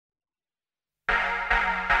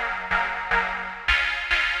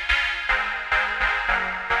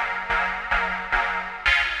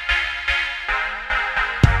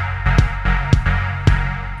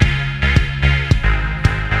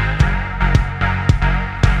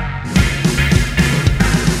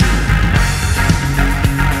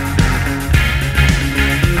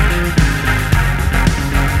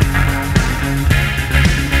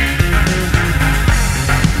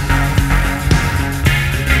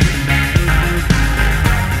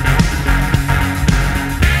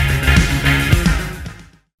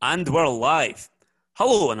And we're live.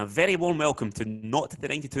 Hello and a very warm welcome to Not the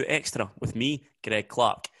 92 Extra with me, Greg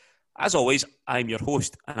Clark. As always, I'm your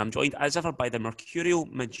host and I'm joined as ever by the mercurial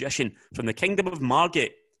magician from the Kingdom of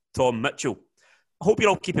Margate, Tom Mitchell. I hope you're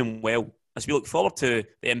all keeping well as we look forward to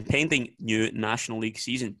the impending new National League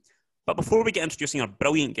season. But before we get introducing our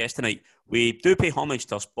brilliant guest tonight, we do pay homage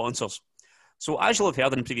to our sponsors. So as you'll have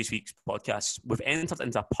heard in previous week's podcasts, we've entered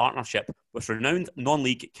into a partnership with renowned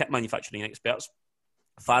non-league kit manufacturing experts,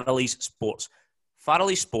 Farrelly's Sports.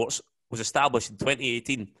 Farrelly's Sports was established in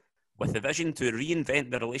 2018 with the vision to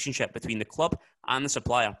reinvent the relationship between the club and the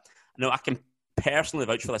supplier. Now, I can personally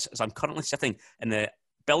vouch for this as I'm currently sitting in the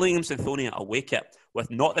Billingham Synthonia away kit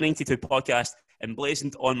with Not the 92 podcast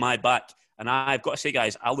emblazoned on my back. And I've got to say,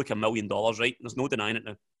 guys, I look $1 million, right? There's no denying it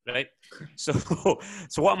now, right? So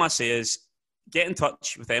what I must say is get in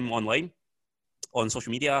touch with them online, on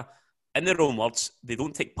social media. In their own words, they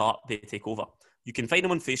don't take part, they take over. You can find them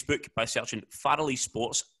on Facebook by searching Farrelly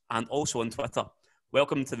Sports and also on Twitter.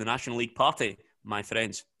 Welcome to the National League party, my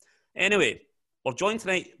friends. Anyway, we're joined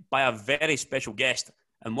tonight by a very special guest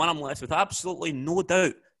and one I'm left with absolutely no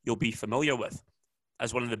doubt you'll be familiar with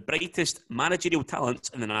as one of the brightest managerial talents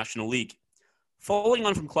in the National League. Following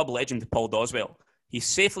on from club legend Paul Doswell, he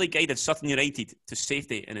safely guided Sutton United to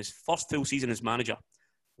safety in his first full season as manager.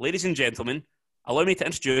 Ladies and gentlemen, allow me to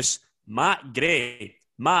introduce Matt Gray.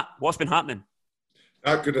 Matt, what's been happening?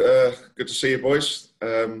 Good to see you, boys.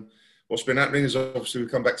 What's been happening is obviously we've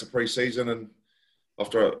come back to pre-season, and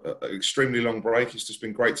after an extremely long break, it's just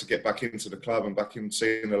been great to get back into the club and back in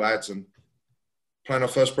seeing the lads and playing our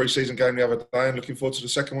first pre-season game the other day and looking forward to the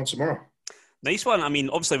second one tomorrow. Nice one. I mean,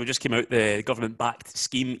 obviously we just came out the government-backed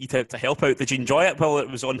scheme to help out. Did you enjoy it while it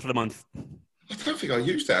was on for a month? I don't think I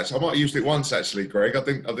used that. I might have used it once actually, Greg. I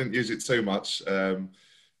didn't use it too much, no,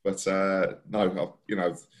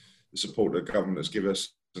 the support the government has given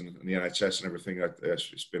us and the NHS and everything,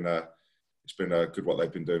 it's been good what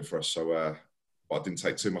they've been doing for us. So, but I didn't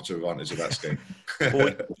take too much advantage of that scheme.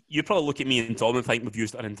 Well, you probably look at me and Tom and think we've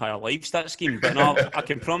used our entire lives that scheme, but no, I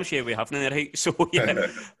can promise you we haven't, right? So yeah,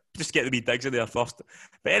 just get the wee digs in there first.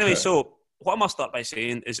 But anyway, so what I must start by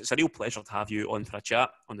saying is it's a real pleasure to have you on for a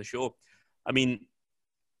chat on the show. I mean,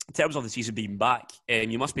 in terms of the season being back,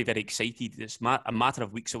 you must be very excited. It's a matter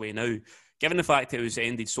of weeks away now. Given the fact it was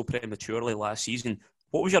ended so prematurely last season,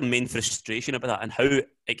 what was your main frustration about that and how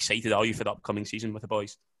excited are you for the upcoming season with the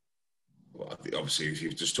boys? Well, obviously, if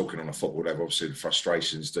you're just talking on a football level, obviously the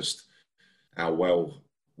frustration is just how well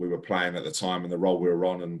we were playing at the time and the role we were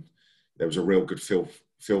on, and there was a real good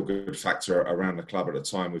feel-good factor around the club at the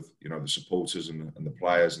time with, you know, the supporters and the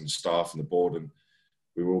players and the staff and the board, and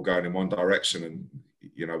we were all going in one direction, and,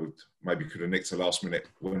 you know, we maybe could have nicked a last-minute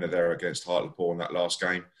winner there against Hartlepool in that last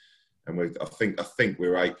game. And I think we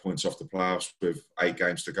were 8 points off the playoffs with 8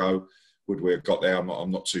 games to go. Would we have got there? I'm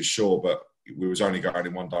not too sure, but we was only going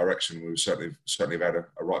in one direction. We were certainly had a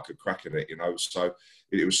right good crack at it, you know. So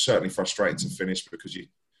it was certainly frustrating to finish because in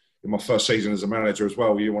my first season as a manager as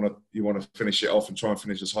well, you want to finish it off and try and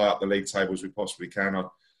finish as high up the league table as we possibly can. I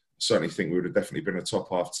certainly think we would have definitely been a top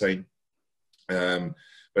half team.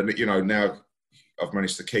 But you know, now I've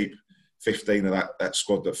managed to keep 15 of that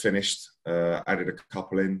squad that finished, added a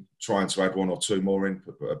couple in, trying to add 1 or 2 more in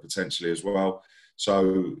potentially as well.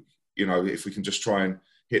 So, you know, if we can just try and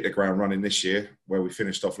hit the ground running this year, where we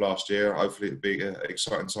finished off last year, hopefully it'll be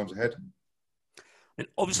exciting times ahead. And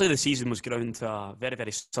obviously the season was ground to a very,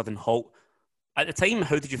 very sudden halt. At the time,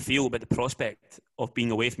 how did you feel about the prospect of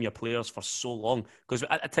being away from your players for so long? Because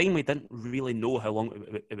at the time we didn't really know how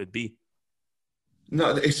long it would be.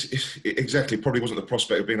 No, it's exactly. Probably wasn't the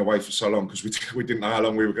prospect of being away for so long because we didn't know how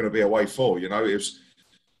long we were going to be away for. You know, it was,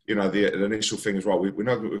 you know, the initial thing as well. We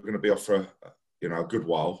know that we were going to be off for a good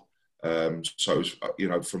while. So it was, you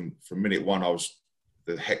know, from minute one,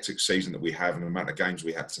 the hectic season that we have and the amount of games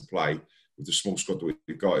we had to play with the small squad that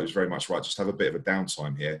we've got. It was very much right. Just have a bit of a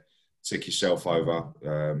downtime here. Tick yourself over.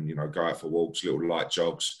 You know, go out for walks, little light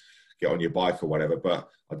jogs, get on your bike or whatever. But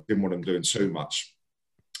I didn't want them doing too much.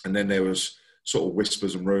 And then there was sort of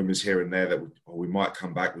whispers and rumours here and there that we might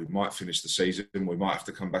come back, we might finish the season, we might have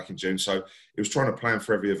to come back in June. So it was trying to plan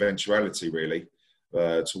for every eventuality, really,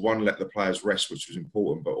 to one, let the players rest, which was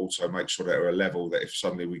important, but also make sure that they're at a level that if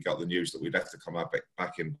suddenly we got the news that we'd have to come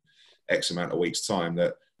back in X amount of weeks' time,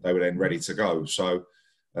 that they were then ready to go. So,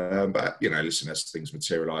 but, you know, listen, as things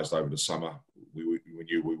materialised over the summer, we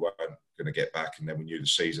knew we weren't going to get back, and then we knew the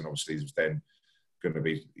season obviously was then going to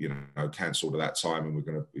be, you know, cancelled at that time, and we're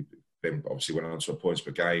going to be. Then obviously went on to a points per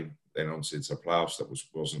game, then on to the playoffs that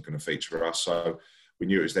wasn't going to feature us. So we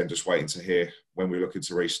knew it was then just waiting to hear when we were looking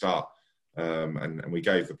to restart. And we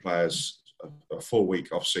gave the players a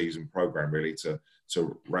 4-week off-season program really to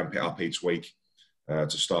ramp it up each week, to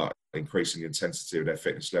start increasing the intensity of their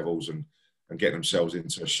fitness levels and getting themselves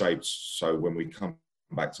into a shape. So when we come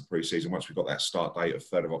back to pre-season, once we've got that start date of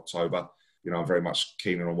 3rd of October, I'm very much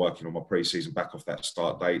keen on working on my pre-season back off that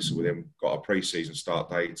start date. So we then got a pre-season start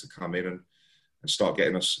date to come in and start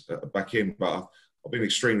getting us back in. But I've been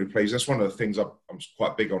extremely pleased. That's one of the things I'm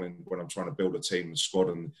quite big on when I'm trying to build a team and squad,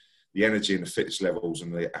 and the energy and the fitness levels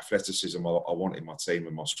and the athleticism I want in my team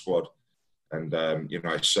and my squad. And,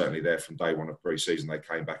 it's certainly there from day one of pre-season. They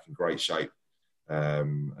came back in great shape,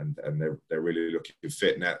 and they're really looking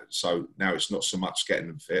fit now. So now it's not so much getting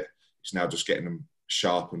them fit. It's now just getting them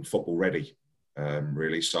sharp and football ready,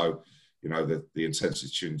 really. So, the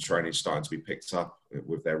intensity in training is starting to be picked up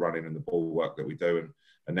with their running and the ball work that we do.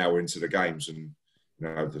 And now we're into the games, and,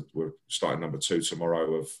 we're starting number 2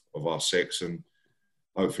 tomorrow of our 6. And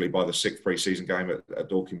hopefully by the 6th pre-season game at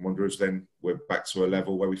Dorking Wanderers, then we're back to a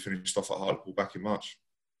level where we finished off at Hartlepool back in March.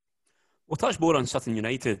 We'll touch more on Sutton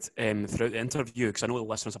United throughout the interview, because I know the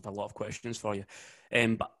listeners have a lot of questions for you.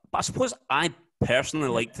 But I suppose I personally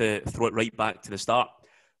like to throw it right back to the start,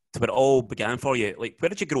 to where it all began for you. Like, where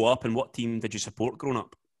did you grow up and what team did you support growing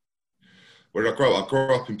up? Well, I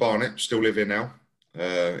grew up in Barnet, still live here now,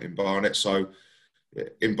 in Barnet. So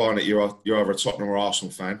in Barnet, you're either a Tottenham or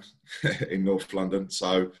Arsenal fan in North London.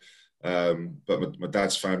 So, but my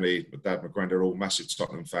dad's family, my dad, my granddad are all massive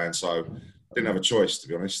Tottenham fans. So I didn't have a choice, to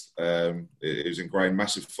be honest. It was ingrained,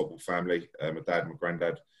 massive football family. My dad, my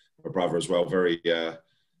granddad, my brother as well, very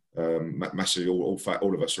massively. All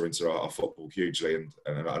of us are into our football hugely, and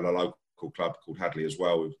a local club called Hadley as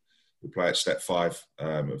well. We play at step 5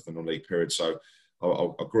 of the non-league period. So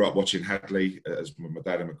I grew up watching Hadley as my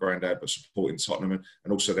dad and my granddad, but supporting Tottenham,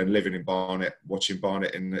 and also then living in Barnet, watching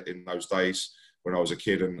Barnet in those days when I was a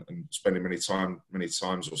kid, and spending many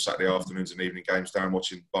times or Saturday afternoons and evening games down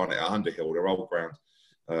watching Barnet at Underhill, their old ground,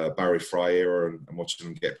 Barry Fry era, and watching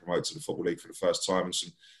them get promoted to the Football League for the first time, and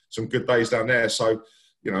some good days down there. So,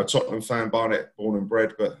 Tottenham fan, Barnet, born and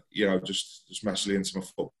bred, but, just massively into my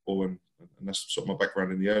football, and that's sort of my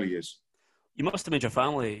background in the early years. You must have made your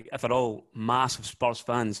family, if they're all massive Spurs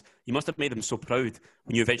fans, you must have made them so proud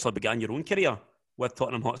when you eventually began your own career with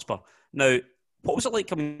Tottenham Hotspur. Now, what was it like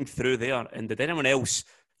coming through there, and did anyone else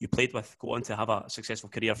you played with go on to have a successful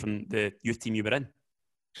career from the youth team you were in?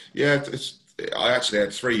 Yeah, I actually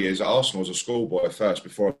had 3 years at Arsenal as a schoolboy first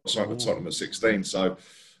before I signed with Tottenham at 16. So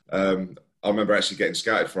I remember actually getting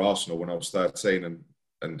scouted for Arsenal when I was 13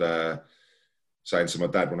 and saying to my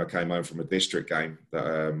dad when I came home from a district game that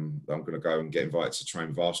I'm going to go and get invited to train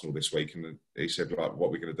with Arsenal this week. And he said, like, what are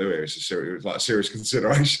we going to do here? It was like a serious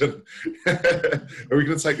consideration. Are we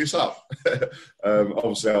going to take this up?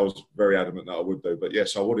 Obviously, I was very adamant that I would do. But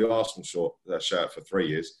yes, I wore the Arsenal shirt for 3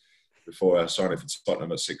 years before I signed it for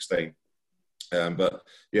Tottenham at 16. But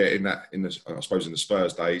yeah, I suppose in the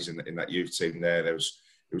Spurs days, in that youth team there, it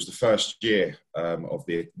was the first year of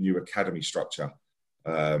the new academy structure.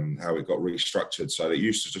 How it got restructured. So it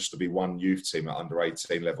used to just to be one youth team at under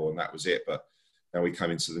 18 level, and that was it. But then we came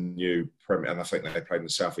into the new Premier, and I think they played in the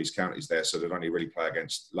South East counties there, so they'd only really play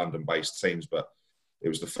against London-based teams. But it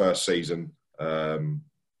was the first season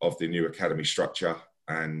of the new academy structure,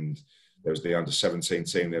 and there was the under 17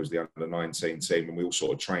 team, there was the under 19 team, and we all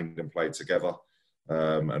sort of trained and played together.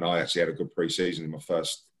 And I actually had a good pre-season in my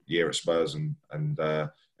first year at Spurs, and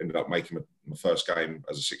ended up making my first game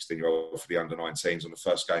as a 16-year-old for the under-19s on the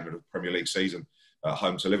first game of the Premier League season at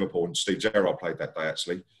home to Liverpool. And Steve Gerrard played that day,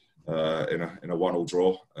 actually, in a 1-1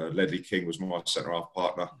 draw. Ledley King was my centre-half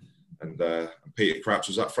partner, and Peter Crouch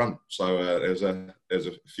was up front. So there's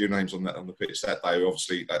a few names on the pitch that day who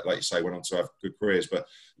obviously, like you say, went on to have good careers. But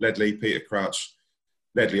Ledley, Peter Crouch,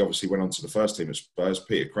 Ledley obviously went on to the first team at Spurs.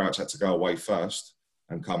 Peter Crouch had to go away first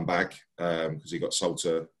and come back because he got sold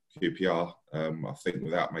to QPR, I think,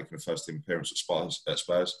 without making a first team appearance at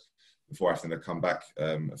Spurs before having to come back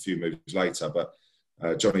a few moves later. But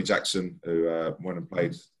Johnny Jackson, who went and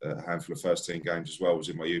played a handful of first team games as well, was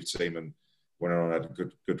in my youth team and went on and had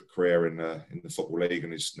a good career in the Football League,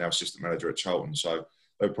 and is now assistant manager at Charlton. So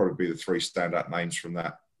they'll probably be the 3 standout names from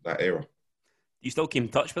that era. You still keep in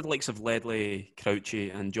touch with the likes of Ledley, Crouchy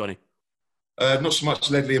and Johnny? Not so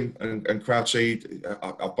much Ledley and Crouchy.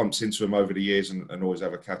 I've bumped into him over the years and always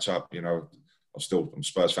have a catch up. I'm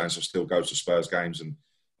Spurs fan, so I still go to Spurs games, and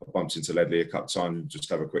I've bumped into Ledley a couple of times and just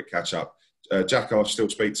have a quick catch up. Jack, I still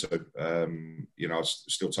speak to. I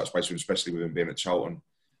still touch base with him, especially with him being at Charlton,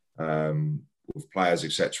 with players,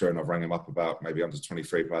 etc. And I've rang him up about maybe under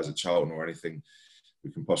 23 players at Charlton or anything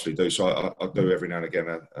we can possibly do. So I do every now and again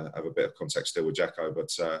have a bit of contact still with Jacko, but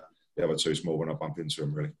the other two is more when I bump into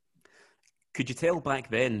him, really. Could you tell back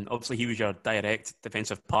then, obviously he was your direct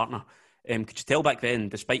defensive partner, could you tell back then,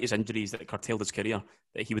 despite his injuries that curtailed his career,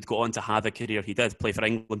 that he would go on to have a career he did, play for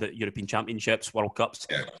England at European Championships, World Cups?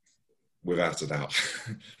 Yeah, without a doubt.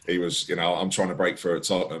 He was, I'm trying to break through at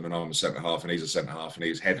Tottenham and I'm a centre-half and he's a centre-half and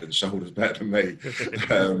he's head and shoulders better than me.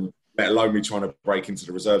 Let alone me trying to break into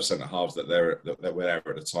the reserve centre-halves that were there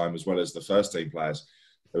at the time, as well as the first team players.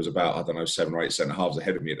 There was about, 7 or 8 centre-halves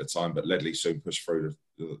ahead of me at the time, but Ledley soon pushed through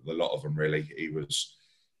the lot of them, really. He was,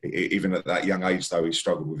 even at that young age, though, he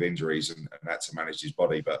struggled with injuries and had to manage his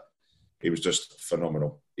body, but he was just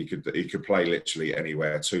phenomenal. He could play literally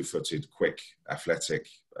anywhere, two-footed, quick, athletic.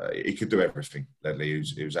 He could do everything, Ledley.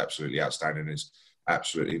 He was absolutely outstanding. It's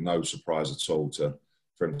absolutely no surprise at all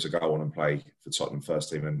for him to go on and play for Tottenham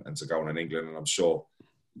first team and to go on in England. And I'm sure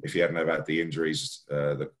if he hadn't have had the injuries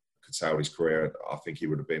that curtailed his career, I think he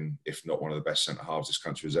would have been, if not one of the best centre-halves this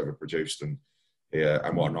country has ever produced. And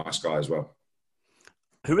what a nice guy as well.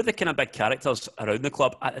 Who were the kind of big characters around the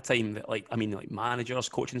club at the time? Like managers,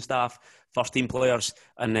 coaching staff, first team players,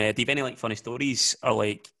 and do you have any funny stories, or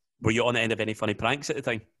were you on the end of any funny pranks at the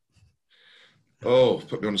time? Oh,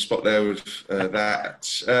 put me on the spot there with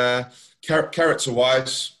that.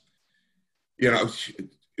 Character-wise, it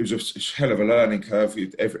was a hell of a learning curve.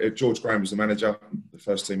 George Graham was the manager, the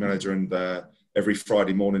first team manager, and every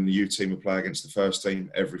Friday morning the youth team would play against the first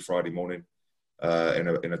team every Friday morning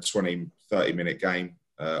in a 20, 30-minute game.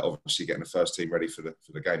 Obviously getting the first team ready for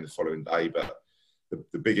the game the following day. But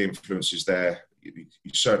the big influences there, you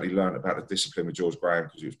certainly learned about the discipline with George Graham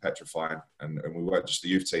because he was petrifying. And we weren't just the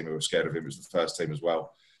youth team who were scared of him, it was the first team as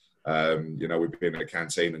well. We'd be in the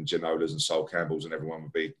canteen and Ginolas and Sol Campbells and everyone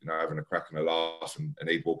would be, having a crack and a laugh and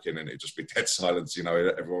he'd walk in and it'd just be dead silence.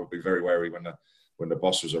 Everyone would be very wary when the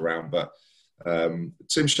boss was around. But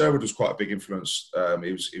Tim Sherwood was quite a big influence.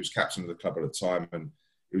 He was captain of the club at the time and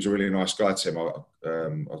he was a really nice guy, Tim. I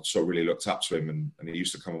sort of really looked up to him and he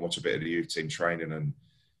used to come and watch a bit of the youth team training and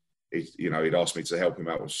he'd ask me to help him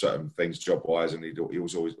out with certain things job-wise and he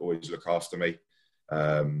was always look after me.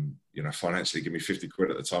 Financially give me 50 quid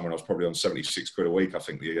at the time when I was probably on 76 quid a week. I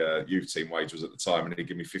think the youth team wage was at the time and he'd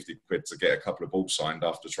give me 50 quid to get a couple of balls signed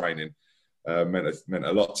after training. Meant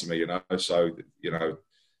a lot to me, So,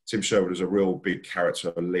 Tim Sherwood was a real big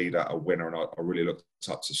character, a leader, a winner, and I really looked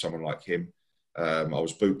up to someone like him. I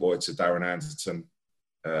was boot boy to Darren Anderton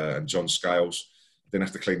and John Scales. Didn't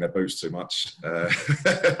have to clean their boots too much. They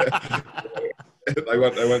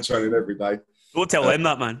weren't training every day. Don't tell them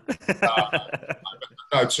that, man.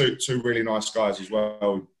 No, two really nice guys as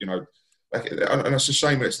well. And it's a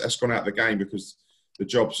shame that's gone out of the game because the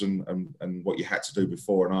jobs and what you had to do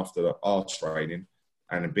before and after our training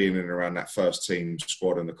and being in and around that first team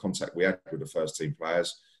squad and the contact we had with the first team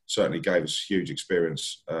players certainly gave us huge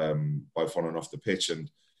experience both on and off the pitch and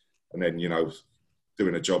then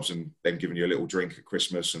doing the jobs and then giving you a little drink at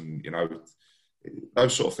Christmas and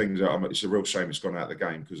those sort of things. It's a real shame it's gone out of the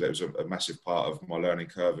game because it was a massive part of my learning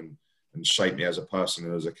curve and shaped me as a person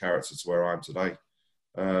and as a character to where I am today.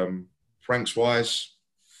 Pranks wise,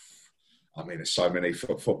 there's so many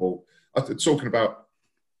football. Talking about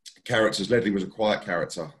characters, Ledley was a quiet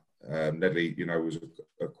character. Ledley, was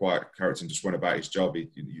a quiet character and just went about his job.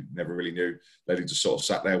 You never really knew. Ledley just sort of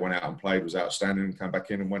sat there, went out and played, was outstanding, and came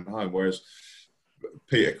back in and went home. Whereas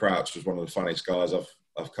Peter Crouch was one of the funniest guys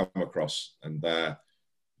I've come across. And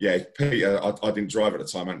Peter, I didn't drive at the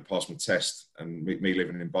time. I hadn't passed my test. And me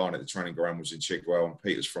living in Barnet, the training ground was in Chigwell, and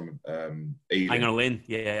Peter's from Ealing. Hanger Lane,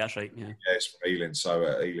 yeah, that's right. Yeah, it's from Ealing,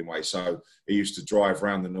 so Ealing Way. So he used to drive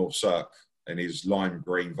around the North Cirque in his lime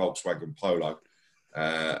green Volkswagen Polo.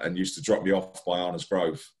 And used to drop me off by Arna's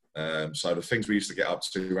Grove. So the things we used to get up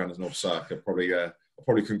to around the North Cirque, I probably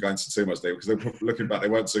couldn't go into too much there because looking back, they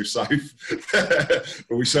weren't too safe. But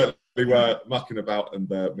we certainly were mucking about, and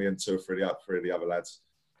me and two or three of the other lads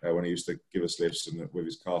when he used to give us lifts and with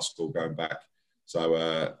his car school going back.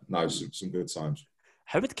 So some good times.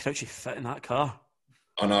 How would Crouchy fit in that car?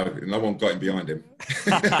 I know, no one got him behind him.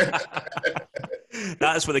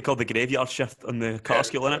 That's what they call the graveyard shift on the car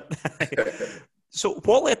school, isn't it? So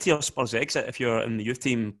what led to your Spurs exit if you're in the youth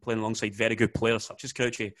team playing alongside very good players such as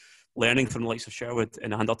Crouchy, learning from the likes of Sherwood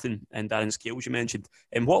and Anderton and Darren Scales you mentioned?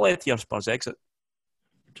 And what led to your Spurs exit?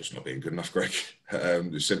 Just not being good enough, Greg.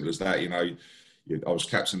 As simple as that. I was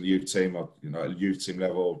captain of the youth team. At youth team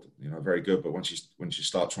level, very good. But once you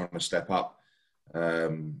start trying to step up, I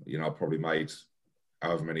probably made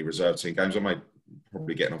however many reserve team games. I made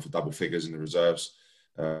probably getting on for double figures in the reserves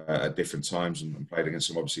at different times and played against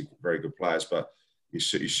some obviously very good players. But you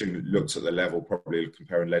soon looked at the level, probably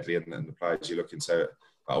comparing Ledley and the players you're looking to.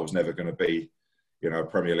 I was never going to be,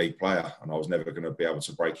 Premier League player, and I was never going to be able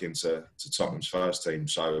to break into Tottenham's first team.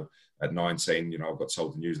 So at 19, I got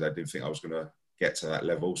told the news that I didn't think I was going to get to that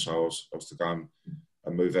level. So I was to go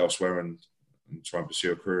and move elsewhere and try and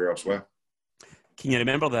pursue a career elsewhere. Can you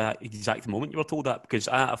remember the exact moment you were told that? Because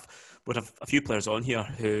we have a few players on here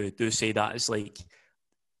who do say that it's like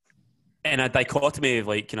in a dichotomy of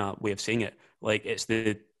way of saying it. Like it's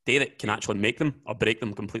the day that can actually make them or break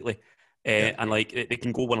them completely, and like they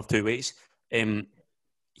can go one of two ways. Hearing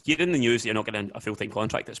the news that you're not getting a full-time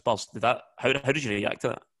contract at Spurs, how did you react to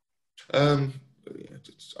that? I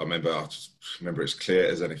just remember it's clear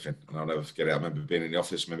as anything, and I'll never forget it. I remember being in the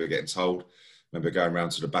office, I remember getting told, I remember going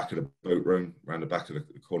round to the back of the boot room, around the back of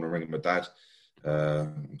the corner, ringing my dad,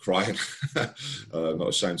 and crying. Not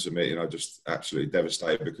ashamed to admit, just absolutely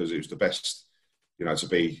devastated, because it was the best, to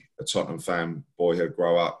be a Tottenham fan, boyhood,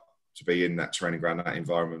 grow up, to be in that training ground, that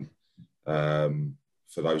environment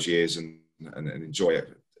for those years and enjoy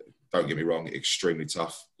it. Don't get me wrong, extremely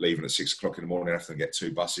tough. Leaving at 6 o'clock in the morning, having to get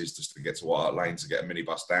 2 buses just to get to White Hart Lane, to get a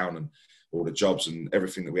minibus down, and all the jobs and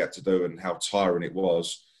everything that we had to do, and how tiring it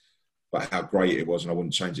was, but how great it was, and I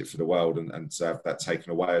wouldn't change it for the world. And to have that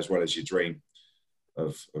taken away, as well as your dream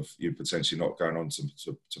of you potentially not going on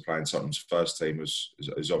to play in Tottenham's first team, is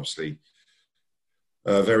obviously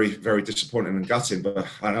very, very disappointing and gutting. But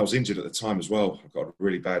I was injured at the time as well. I got a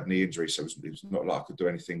really bad knee injury, so it was not like I could do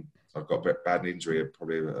anything. I got a bad injury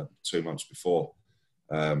probably 2 months before,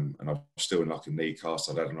 and I was still in like a knee cast.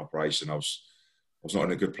 I'd had an operation. I was not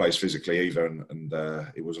in a good place physically either, and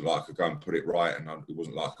it wasn't like I could go and put it right, and it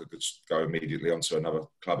wasn't like I could go immediately onto another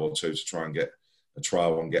club or two to try and get a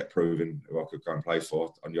trial and get proven who I could go and play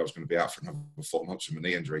for. I knew I was going to be out for another 4 months with a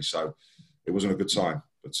knee injury, so it wasn't a good time.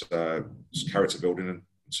 But it's character building, and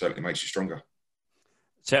certainly makes you stronger.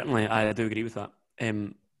 Certainly, I do agree with that.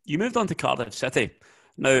 You moved on to Cardiff City.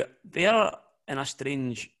 Now, they're in a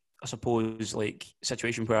strange, I suppose,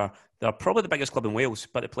 situation where they're probably the biggest club in Wales,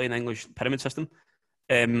 but they play an English pyramid system.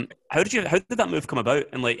 How did that move come about,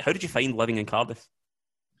 and how did you find living in Cardiff?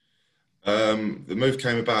 The move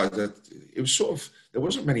came about. It was sort of, there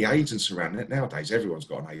wasn't many agents around. Nowadays, everyone's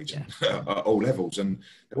got an agent at all levels, and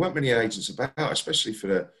there weren't many agents about, especially for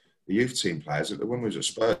the youth team players. When we was at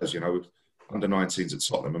Spurs, with under 19s at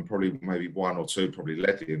Tottenham, and probably maybe 1 or 2, probably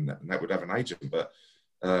Ledley, and that would have an agent, but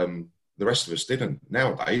the rest of us didn't.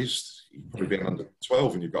 Nowadays, you've probably been under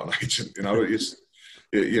 12 and you've got an agent.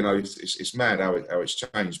 It's mad how it's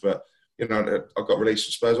changed. But I got released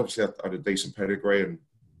from Spurs. Obviously, I had a decent pedigree, and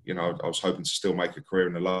I was hoping to still make a career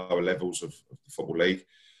in the lower levels of the Football League.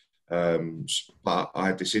 But I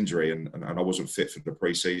had this injury, and I wasn't fit for the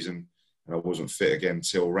pre-season, and I wasn't fit again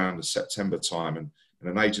until around the September time. And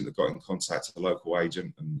an agent that got in contact, a local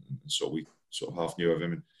agent, and we sort of half knew of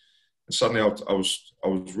him. And suddenly I was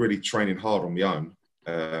really training hard on my own.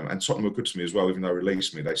 And Tottenham were good to me as well. Even though they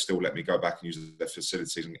released me, they still let me go back and use their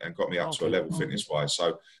facilities and got me up to a level fitness-wise.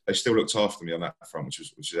 So they still looked after me on that front,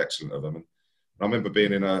 which is excellent of them. And I remember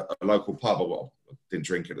being in a local pub. I didn't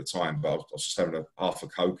drink at the time, but I was just having half a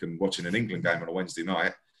Coke and watching an England game on a Wednesday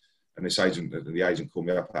night. And the agent called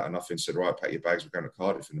me up out of nothing and said, "Right, pack your bags, we're going to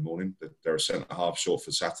Cardiff in the morning. They're a centre-half short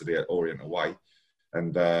for Saturday at Orient away.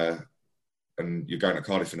 And you're going to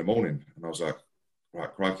Cardiff in the morning." And I was like,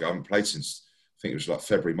 "Right, crikey, I haven't played since," I think it was like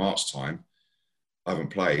February, March time. I haven't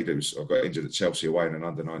played. I got injured at Chelsea away in an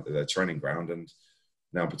under-9 at their training ground, and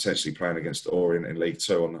now I'm potentially playing against Orient in League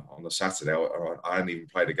Two on the Saturday. I hadn't even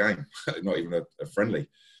played a game, not even a friendly.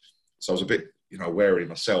 So I was a bit, wary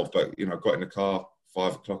myself, but, got in the car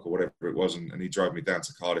 5 o'clock or whatever it was, and he drove me down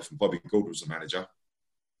to Cardiff, and Bobby Gould was the manager.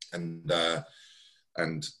 And I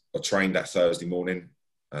trained that Thursday morning.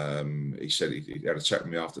 He said he had a chat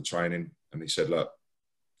with me after training, and he said, "Look,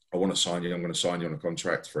 I want to sign you. I'm going to sign you on a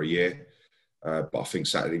contract for a year, but I think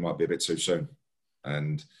Saturday might be a bit too soon."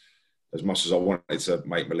 And as much as I wanted to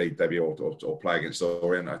make my league debut or play against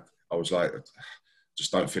Orient, I was like,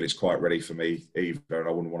 just don't feel it's quite ready for me either, and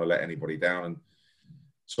I wouldn't want to let anybody down. And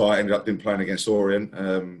so I ended up playing against Orient,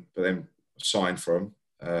 but then signed for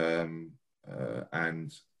them,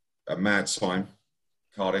 and a mad time.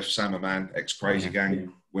 Cardiff, Sam Man, ex-Crazy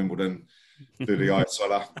Gang, Wimbledon, do the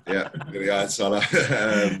Ayatollah. Yeah, do the Ayatollah.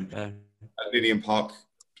 At Ninian Park,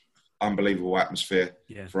 unbelievable atmosphere,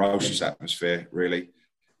 ferocious atmosphere, really.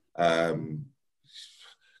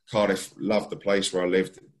 Cardiff, loved the place where I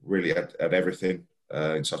lived, really had everything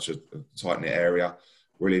in such a tight-knit area.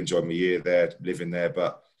 Really enjoyed my year there, living there,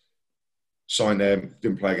 but signed there,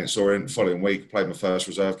 didn't play against Orient. Following week, played my first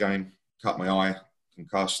reserve game, cut my eye,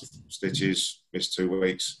 concussed, stitches, missed 2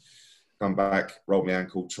 weeks, come back, rolled my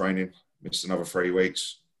ankle, training, missed another 3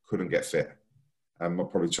 weeks, couldn't get fit. I'm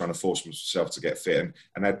probably trying to force myself to get fit,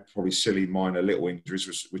 and had probably silly minor little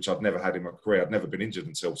injuries, which I'd never had in my career. I'd never been injured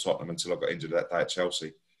until Tottenham, until I got injured that day at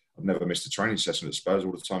Chelsea. I'd never missed a training session at Spurs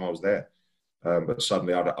all the time I was there. But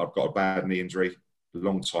suddenly I'd got a bad knee injury, a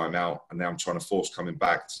long time out, and now I'm trying to force coming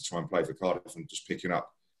back to try and play for Cardiff, and just picking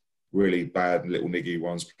up really bad little niggy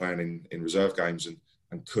ones playing in reserve games,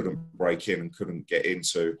 and couldn't break in and couldn't get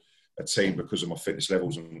into a team because of my fitness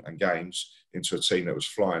levels and games, into a team that was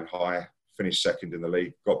flying high, finished second in the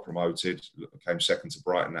league, got promoted, came second to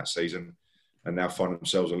Brighton that season, and now find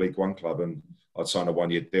themselves a League One club. And I'd signed a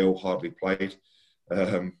 1-year deal, hardly played.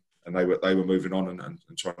 And they were moving on and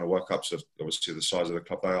trying to work up to obviously the size of the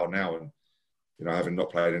club they are now. And, you know, having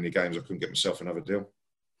not played any games, I couldn't get myself another deal.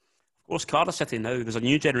 Of course, Cardiff City now, there's a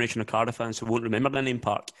new generation of Cardiff fans who won't remember the name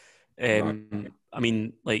Park. I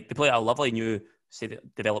mean, like, they play at a lovely new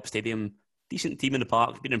developed stadium, decent team in the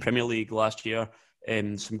park, been in Premier League last year,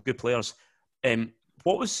 some good players.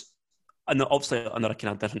 What was, and obviously under a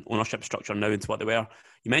kind of different ownership structure now into what they were.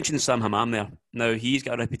 You mentioned Sam Hammam there. Now, he's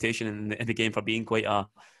got a reputation in the game for being quite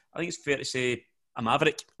I think it's fair to say, a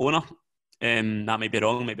maverick owner. That might be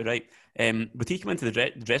wrong, might be right. Would he come into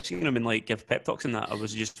the dressing room and like give pep talks and that, or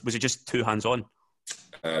was it just too hands on?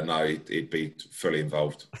 No, he'd be fully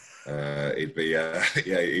involved. He'd be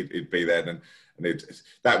he'd be there, and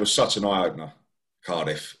that was such an eye opener.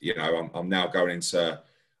 Cardiff, you know, I'm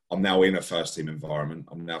now in a first team environment.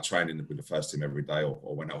 I'm now training with the first team every day,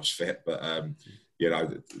 or when I was fit. But you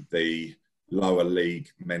know, the lower league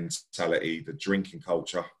mentality, the drinking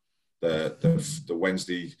culture, the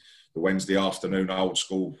Wednesday afternoon old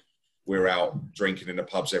school. We're out drinking in the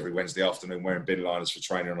pubs every Wednesday afternoon, wearing bin liners for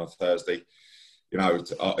training on a Thursday. You know,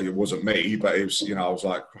 it wasn't me, but it was. You know, I was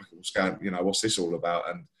like, what's this all about?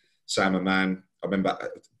 And Sam Hammam, I remember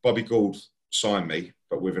Bobby Gould signed me,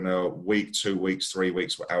 but within a week, 2 weeks, 3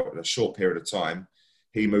 weeks, out in a short period of time,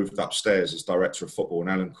 he moved upstairs as director of football, and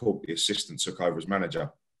Alan Cork, the assistant, took over as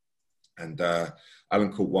manager. And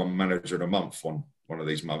Alan Cork won manager in a month one of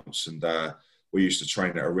these months, and we used to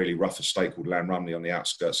train at a really rough estate called Llanrumney on the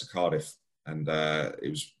outskirts of Cardiff, and it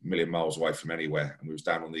was a million miles away from anywhere. And we was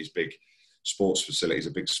down on these big sports facilities,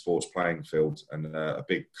 a big sports playing field, and a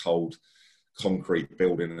big cold concrete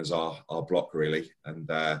building as our block, really. And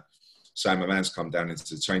Sam Hammam's come down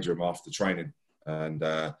into the change room after training, and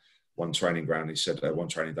one training day, he said,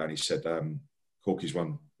 Corky's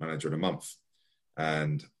won manager in a month,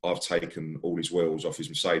 and I've taken all his wheels off his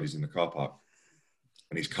Mercedes in the car park,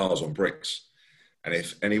 and his car's on bricks. And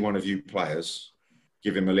if any one of you players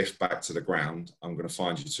give him a lift back to the ground, I'm going to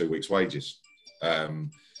find you 2 weeks' wages.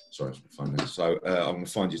 I'm going to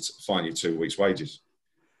fine you 2 weeks' wages.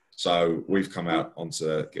 So we've come out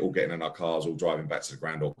onto all getting in our cars, all driving back to the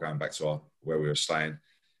ground, or going back to where we were staying.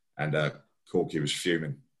 And Corky was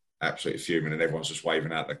fuming, absolutely fuming, and everyone's just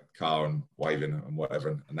waving out the car and waving and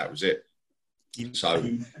whatever, and that was it. So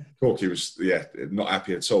Corky was, not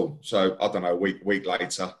happy at all. So I don't know, a week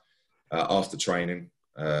later, after training,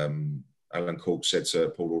 Alan Cork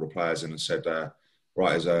pulled all the players in and said, right,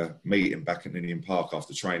 there's a meeting back at Ninian Park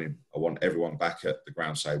after training. I want everyone back at the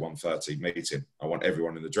ground, say 1:30 meeting. I want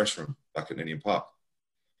everyone in the dressing room back at Ninian Park.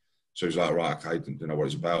 So he was like, right, okay, didn't know what it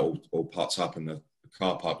was about, all parts up, and the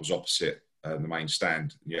car park was opposite the main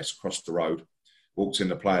stand. Yes, across the road, walked in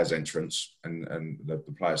the players' entrance and the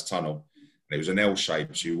players' tunnel. And it was an L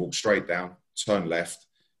shape, so you walk straight down, turn left,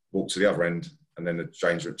 walk to the other end, and then the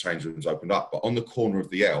change rooms opened up. But on the corner of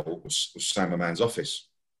the L was Sam Hammam's office.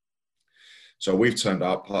 So we've turned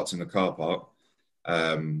up, parked in the car park.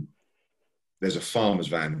 There's a farmer's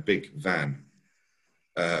van, a big van,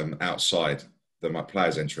 outside my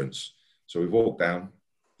players' entrance. So we've walked down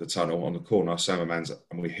the tunnel on the corner, Sam Hammam's,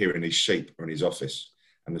 and we're hearing these sheep are in his office.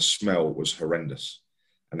 And the smell was horrendous.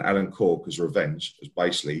 And Alan Cork, as revenge, has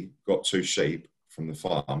basically got 2 sheep from the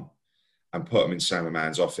farm and put them in Sam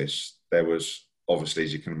Hammam's office. There was, obviously,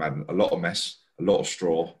 as you can imagine, a lot of mess, a lot of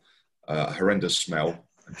straw, a horrendous smell,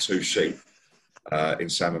 and 2 sheep in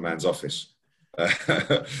Sam Hammam's office.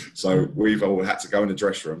 So we've all had to go in the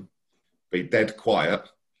dressing room, be dead quiet,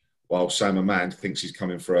 while Sam Hammam thinks he's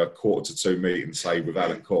coming for a 1:45 meeting, say, with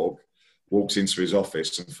Alan Cork, walks into his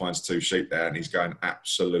office and finds 2 sheep there, and he's going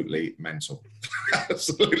absolutely mental.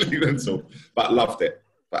 Absolutely mental. But loved it.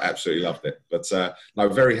 But absolutely loved it. But no,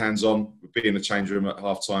 very hands-on. We'd be in the change room at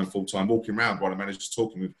half-time, full-time, walking around while the manager's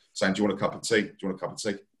talking with, saying, do you want a cup of tea? Do you want a cup of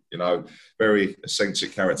tea? You know, very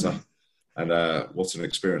eccentric character. And what an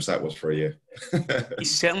experience that was for a year.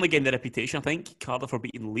 He's certainly getting the reputation, I think. Cardiff for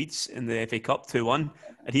beating Leeds in the FA Cup 2-1.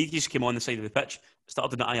 And he just came on the side of the pitch,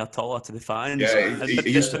 started an Ayatollah to the fans. Yeah,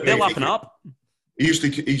 they're laughing up. He used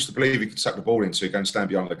to believe he could suck the ball in, so he'd go and stand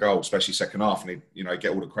behind the goal, especially second half, and he'd,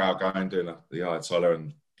 get all the crowd going, doing the Ayatollah,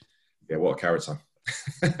 and yeah, what a character.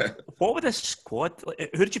 What were the squad?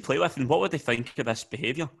 Who did you play with, and what would they think of this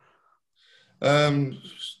behaviour?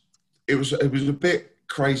 It was a bit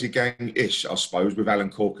crazy gang-ish, I suppose, with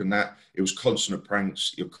Alan Cork and that. It was constant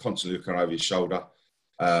pranks. You're constantly looking over your shoulder.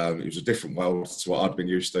 It was a different world to what I'd been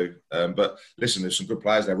used to. But listen, there's some good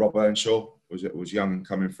players there. Rob Earnshaw was young and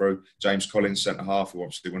coming through. James Collins, centre-half, who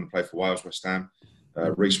obviously went to play for Wales, West Ham.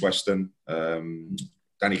 Reece Weston,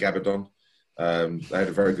 Danny Gabardon. They had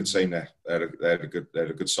a very good team there. They had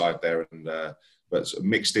a good side there, and but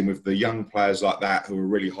mixed in with the young players like that who were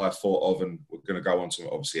really high thought of and were going to go on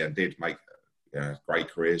to, obviously, and did make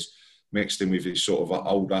great careers. Mixed in with these sort of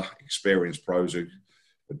older, experienced pros who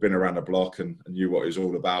had been around the block and knew what it was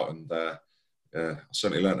all about, and I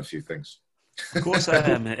certainly learned a few things. Of course,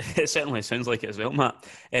 it certainly sounds like it as well, Matt.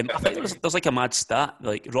 I think there's like a mad stat,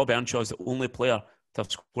 like Rob Earnshaw is the only player to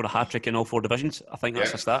have scored a hat-trick in all 4 divisions. I think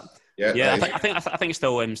that's a stat. Yeah. I think it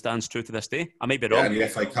still stands true to this day. I may be wrong. Yeah, and the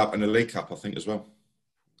FA Cup and the League Cup, I think, as well.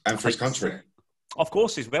 And for his country. Of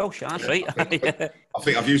course, as well, Shaz, right? I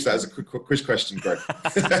think I've used that as a quiz question, Greg.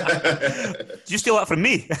 Did you steal that from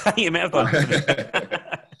me? You might have done.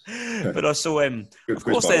 But also, of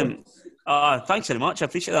course, thanks very much. I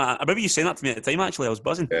appreciate that. I remember you saying that to me at the time, actually. I was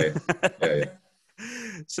buzzing. Yeah.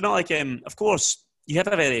 So, not like, of course, you had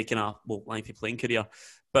a very lengthy playing career,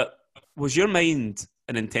 but was your mind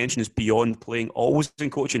and intentions beyond playing always in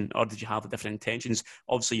coaching, or did you have different intentions?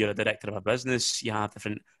 Obviously, you're a director of a business, you have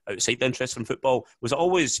different outside interests from football. Was it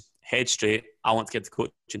always head straight, I want to get to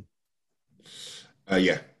coaching?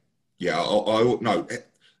 Yeah. No,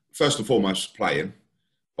 first and foremost, playing,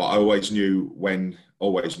 but I always knew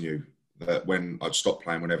that when I'd stop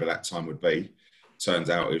playing, whenever that time would be.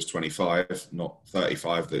 Turns out it was 25, not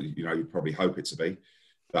 35 that you'd probably hope it to be,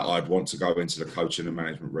 that I'd want to go into the coaching and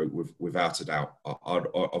management route without a doubt. I've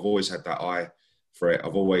always had that eye for it.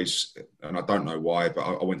 I've always, and I don't know why, but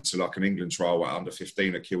I went to like an England trial at under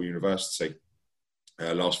 15 at Keele University,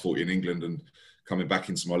 last 40 in England, and coming back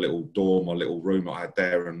into my little dorm, my little room I had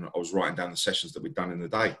there, and I was writing down the sessions that we'd done in the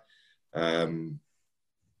day.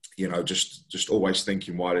 Just always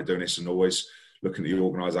thinking why they're doing this, and always looking at the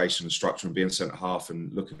organisation and structure and being centre half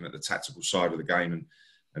and looking at the tactical side of the game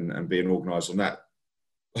and being organised on that.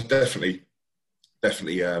 I definitely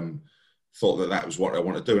thought that was what I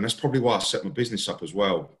want to do. And that's probably why I set my business up as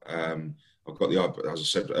well. I've got as I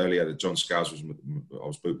said earlier, that John Scales I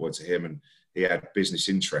was boot boy to him, and he had business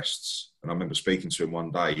interests. And I remember speaking to him one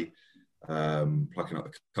day, plucking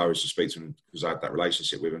up the courage to speak to him because I had that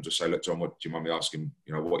relationship with him, just say, look, John, do you mind me asking,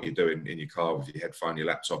 what you're doing in your car with your headphone, your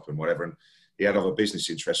laptop and whatever. And he had other business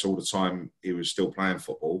interests all the time. He was still playing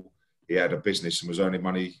football. He had a business and was earning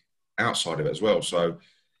money outside of it as well. So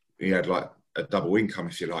he had like a double income,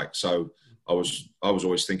 if you like. So I was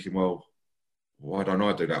always thinking, well, why don't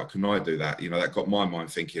I do that? Or can I do that? That got my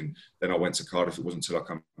mind thinking. Then I went to Cardiff. It wasn't until I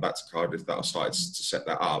come back to Cardiff that I started to set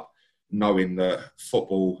that up, knowing that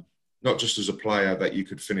football, not just as a player that you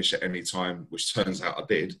could finish at any time, which turns out I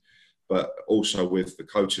did, but also with the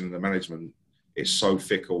coaching and the management, it's so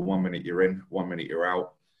fickle. 1 minute you're in, 1 minute you're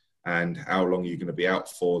out, and how long are you going to be out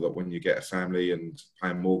for? That when you get a family and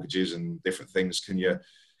paying mortgages and different things, can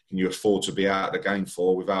you afford to be out of the game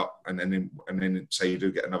for without? And then say you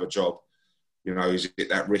do get another job, is it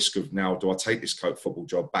that risk of now? Do I take this coach football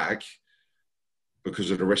job back because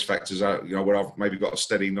of the risk factors? Where I've maybe got a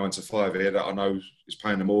steady 9 to 5 here that I know is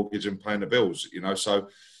paying the mortgage and paying the bills. So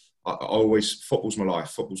football's my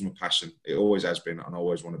life, football's my passion. It always has been, and I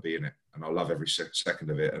always want to be in it, and I love every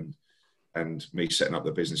second of it. And me setting up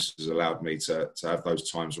the business has allowed me to have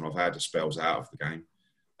those times when I've had the spells out of the game,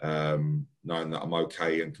 knowing that I'm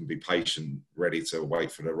okay and can be patient, ready to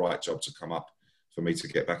wait for the right job to come up for me to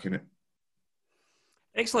get back in it.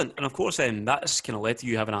 Excellent. And of course, that's kind of led to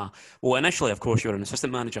you having initially, of course, you were an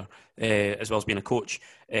assistant manager, as well as being a coach.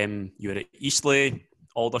 You were at Eastleigh,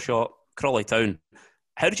 Aldershot, Crawley Town.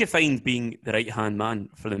 How did you find being the right-hand man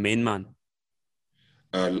for the main man?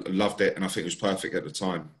 Loved it, and I think it was perfect at the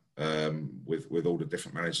time, with all the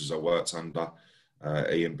different managers I worked under,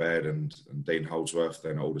 Ian Baird and Dean Holdsworth,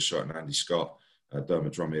 then Aldershot and Andy Scott,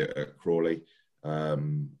 Dermot Drummy at Crawley.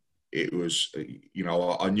 It was,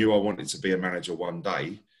 I knew I wanted to be a manager one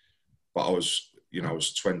day, but I was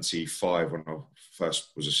 25 when I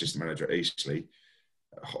first was assistant manager at Eastleigh.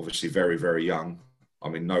 Obviously very, very young. I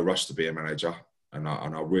mean, no rush to be a manager. And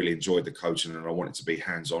I really enjoyed the coaching, and I wanted to be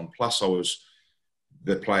hands-on. Plus, I was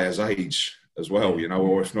the players' age as well,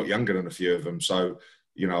 or if not younger than a few of them. So,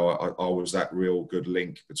 I was that real good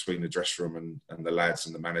link between the dressing room and the lads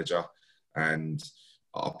and the manager. and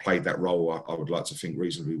I played that role, I would like to think,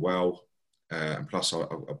 reasonably well. And plus, I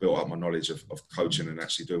built up my knowledge of coaching and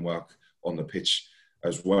actually doing work on the pitch,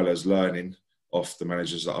 as well as learning off the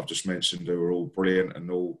managers that I've just mentioned, who are all brilliant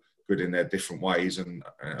and all good in their different ways and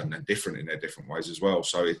different in their different ways as well.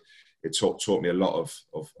 So it taught me a lot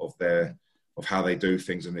of how they do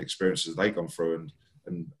things and the experiences they've gone through.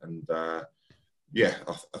 I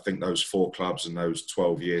think those 4 clubs and those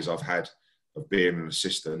 12 years I've had of being an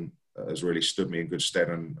assistant has really stood me in good stead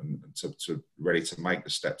and to ready to make the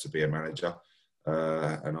step to be a manager.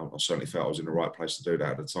 And I certainly felt I was in the right place to do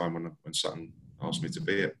that at the time when Sutton asked me to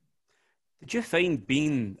be it. Did you find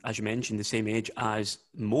being, as you mentioned, the same age as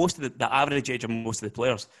most of the average age of most of the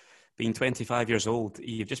players, being 25 years old,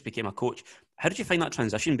 you've just became a coach. How did you find that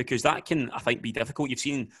transition? Because that can, I think, be difficult. You've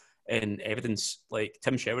seen in evidence, like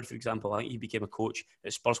Tim Sherwood, for example, I think he became a coach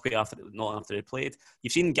at Spurs quite not long after he played.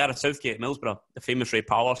 You've seen Gareth Southgate at Middlesbrough, the famous Ray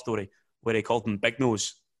Parlour story, where he called him Big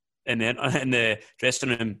Nose in the dressing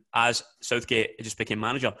room as Southgate just became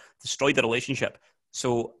manager, destroyed the relationship.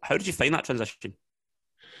 So how did you find that transition?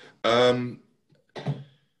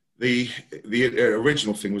 The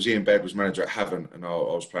original thing was Ian Baird was manager at Havant, and I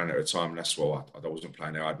was playing there at the time, and that's why I wasn't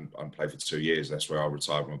playing there. I hadn't played for 2 years. That's where I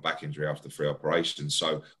retired from a back injury after 3 operations.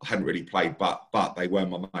 So I hadn't really played, but they were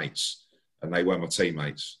my mates and they were my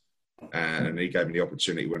teammates. And he gave me the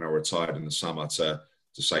opportunity when I retired in the summer to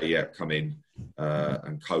say, yeah, come in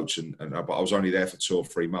and coach. But I was only there for 2 or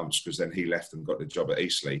 3 months because then he left and got the job at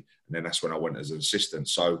Eastleigh, and then that's when I went as an assistant.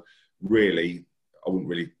 So really, I wouldn't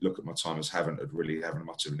really look at my time as having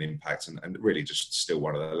much of an impact, and really just still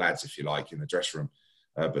one of the lads, if you like, in the dressing room.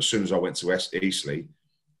 But as soon as I went to Eastleigh,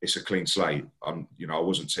 it's a clean slate. I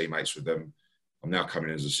wasn't teammates with them. I'm now coming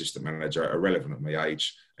in as assistant manager, irrelevant at my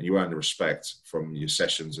age, and you earn the respect from your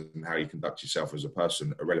sessions and how you conduct yourself as a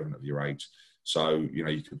person, irrelevant of your age. So,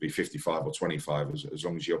 you could be 55 or 25, as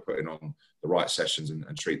long as you're putting on the right sessions and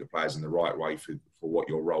treat the players in the right way for what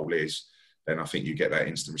your role is, then I think you get that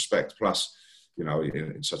instant respect. Plus,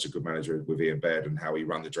 in such a good manager with Ian Baird and how he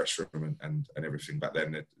ran the dressing room and everything back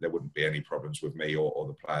then, there wouldn't be any problems with me or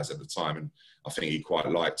the players at the time. And I think he quite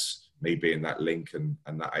liked me being that link and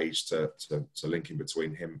that age to linking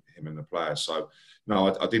between him and the players. So,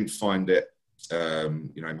 no, I didn't find it,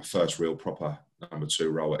 in my first real proper number 2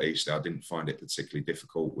 role at Eastleigh, I didn't find it particularly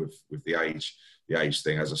difficult with the age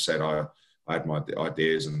thing. As I said, I had my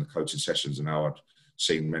ideas and the coaching sessions and how I'd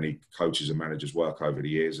seen many coaches and managers work over the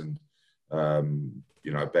years. And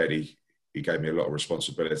Betty, he gave me a lot of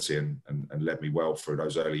responsibility and led me well through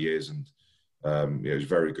those early years. And it was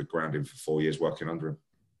very good grounding for 4 years working under him.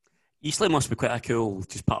 Eastleigh must be quite a cool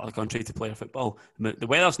just part of the country to play football. The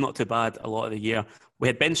weather's not too bad a lot of the year. We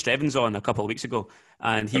had Ben Strevens on a couple of weeks ago,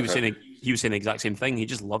 and he was saying the exact same thing. He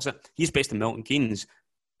just loves it. He's based in Milton Keynes,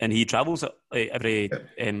 and he travels every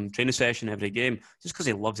training session, every game, just because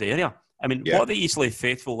he loves the area. I mean, what are the Eastleigh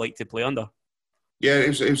faithful like to play under? Yeah,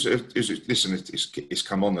 it's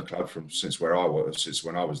come on the club since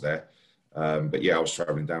when I was there. But yeah, I was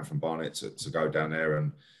travelling down from Barnet to go down there,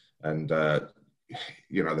 and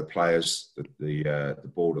the players, the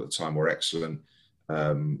board at the time were excellent.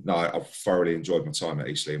 I thoroughly enjoyed my time at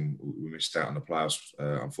Eastleigh, and we missed out on the playoffs,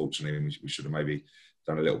 unfortunately, and we should have maybe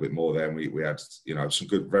done a little bit more there. And we had some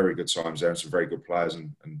very good times there, and some very good players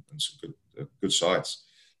and some good sides.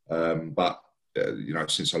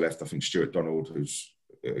 Since I left, I think Stuart Donald, who's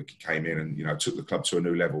came in and took the club to a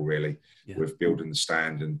new level really, with building the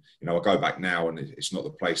stand. And I go back now, and it's not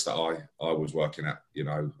the place that I was working at.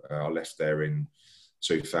 I left there in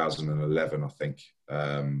 2011, I think.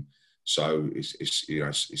 So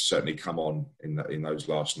it's certainly come on in those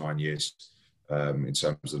last 9 years in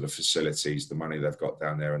terms of the facilities, the money they've got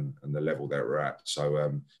down there, and the level that we're at.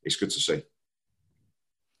 So it's good to see.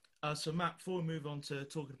 So Matt, before we move on to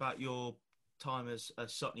talking about your time as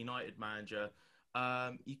Sutton United manager,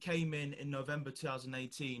 you came in November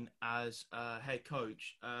 2018 as head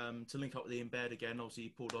coach to link up with Ian Baird again.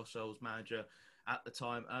 Obviously, Paul Dossall was manager at the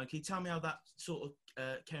time. Can you tell me how that sort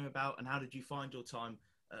of came about, and how did you find your time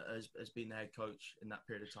as being the head coach in that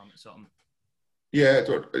period of time at Sutton? Yeah,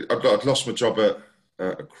 I'd lost my job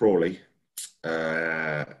at Crawley.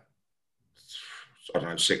 I don't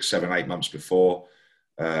know, 6, 7, 8 months before.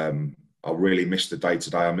 I really missed the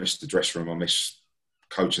day-to-day. I missed the dressing room. I missed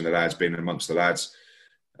coaching the lads, being amongst the lads.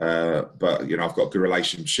 But, I've got a good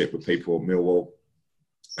relationship with people at Millwall.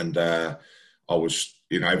 And I was,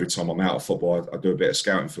 every time I'm out of football, I do a bit of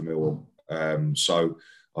scouting for Millwall. So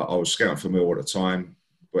I was scouting for Millwall at the time.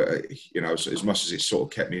 But, as much as it sort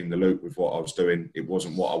of kept me in the loop with what I was doing, it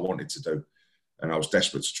wasn't what I wanted to do. and I was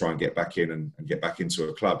desperate to try and get back in and get back into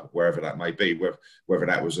a club, wherever that may be, whether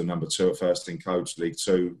that was a number 2 or first team coach, League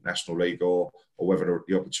 2, National League, or whether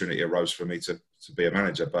the opportunity arose for me to be a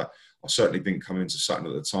manager. But I certainly didn't come into Sutton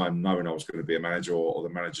at the time knowing I was going to be a manager or the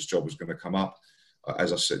manager's job was going to come up.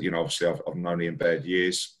 As I said, obviously I've known Ian Baird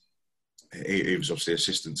years. He was obviously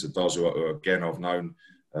assistant to Doz, who again I've known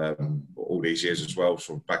all these years as well,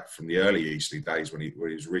 sort of back from the early Eastleigh days when he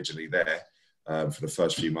was originally there. For the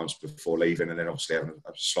first few months before leaving, and then obviously having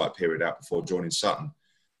a slight period out before joining Sutton.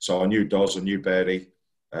 So I knew Doz, I knew Bairdy,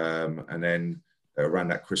 and then around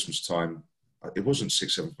that Christmas time, it wasn't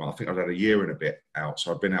 6, 7 months. I think I'd had a year and a bit out,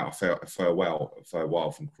 so I'd been out a fair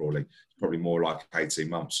while from Crawley, probably more like 18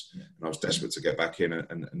 months, and I was desperate to get back in.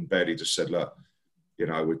 And Bairdy just said, look,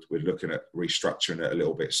 we're looking at restructuring it a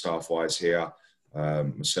little bit staff-wise here.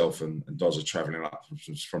 Myself and Doz are travelling up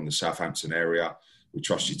from the Southampton area. We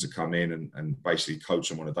trust you to come in and basically coach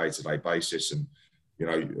them on a day-to-day basis, and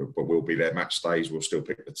but we'll be there match days. We'll still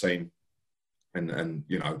pick the team, and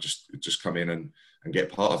just come in and get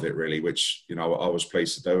part of it really, which I was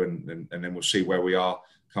pleased to do, and then we'll see where we are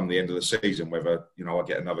come the end of the season, whether I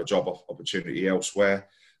get another job opportunity elsewhere,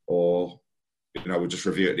 or we'll just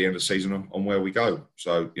review at the end of the season on where we go.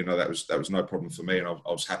 So that was no problem for me, and I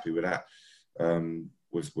was happy with that,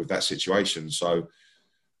 with that situation. So.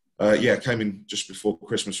 Came in just before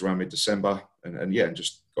Christmas, around mid-December, and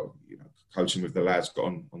just got coaching with the lads, got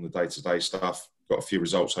on the day-to-day stuff, got a few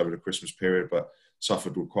results over the Christmas period, but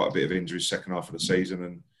suffered with quite a bit of injuries second half of the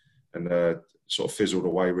season, and sort of fizzled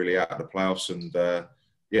away really out of the playoffs, and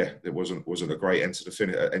it wasn't a great end to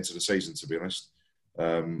the season, to be honest.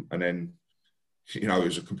 And then it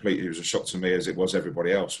was a shock to me, as it was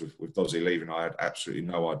everybody else with Dozzy leaving. I had absolutely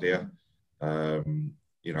no idea.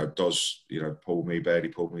 Doz, Bairdy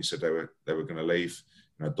pulled me, said they were going to leave.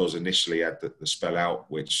 Doz initially had the spell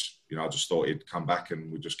out, which, I just thought he'd come back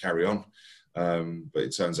and we'd just carry on. But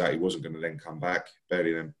it turns out he wasn't going to then come back.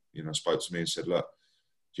 Bairdy then, spoke to me and said, look,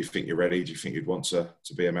 do you think you're ready? Do you think you'd want to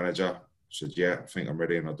be a manager? I said, yeah, I think I'm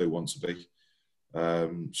ready and I do want to be.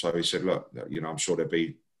 So he said, look, I'm sure there'd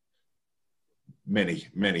be many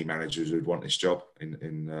managers who'd want this job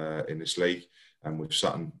in this league and with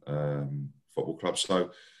Sutton Football Club.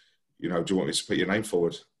 So, do you want me to put your name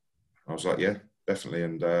forward? I was like, yeah, definitely.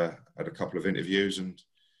 And had a couple of interviews and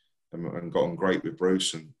got on great with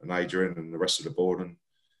Bruce and Adrian and the rest of the board. And,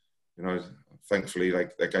 thankfully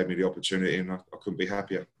they gave me the opportunity, and I couldn't be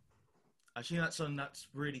happier. I think that's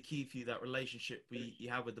really key for you, that relationship you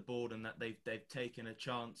have with the board, and that they've taken a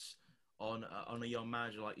chance on a young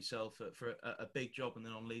manager like yourself for a big job, and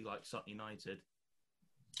then on a league like Sutton United.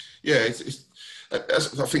 Yeah, I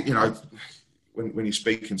think, when you're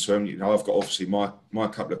speaking to him, I've got obviously my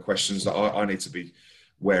couple of questions that I need to be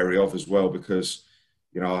wary of as well, because,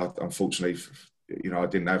 unfortunately,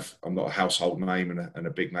 I'm not a household name and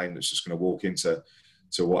a big name that's just going to walk into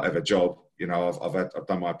whatever job. I've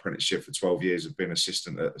done my apprenticeship for 12 years. I've been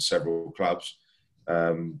assistant at several clubs.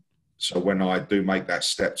 So when I do make that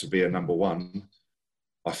step to be a number one,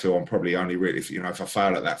 I feel I'm probably only really, if I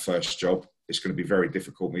fail at that first job, it's going to be very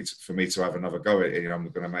difficult for me to have another go at it. I'm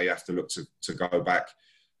going to may have to look to go back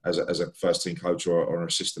as a first team coach or an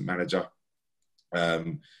assistant manager.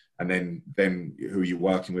 And then who you're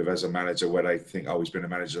working with as a manager, where they think, oh, he's been a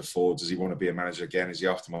manager before, does he want to be a manager again? Is he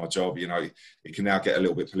after my job? It can now get a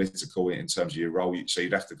little bit political in terms of your role. So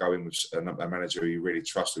you'd have to go in with a manager who you really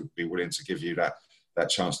trust, who'd be willing to give you that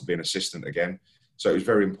chance to be an assistant again. So it was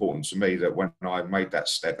very important to me that when I made that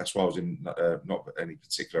step, that's why I was in not any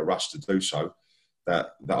particular rush to do so,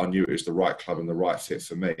 that I knew it was the right club and the right fit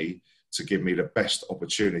for me to give me the best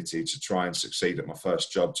opportunity to try and succeed at my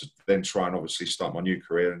first job, to then try and obviously start my new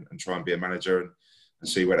career and try and be a manager and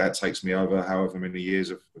see where that takes me over however many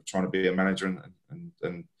years of trying to be a manager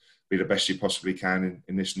and be the best you possibly can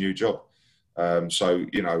in this new job. So,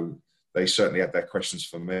 they certainly had their questions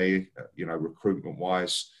for me,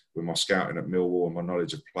 recruitment-wise, with my scouting at Millwall and my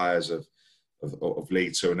knowledge of players of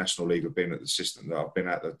League Two and National League. I've been at the system that I've been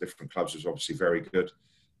at the different clubs was obviously very good,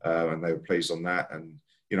 and they were pleased on that. And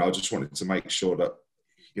I just wanted to make sure that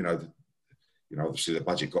obviously the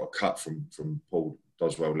budget got cut from Paul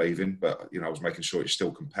Doswell leaving, but I was making sure it's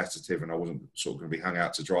still competitive and I wasn't sort of going to be hung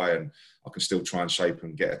out to dry, and I can still try and shape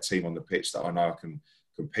and get a team on the pitch that I know I can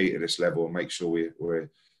compete at this level and make sure we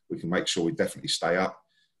can make sure we definitely stay up.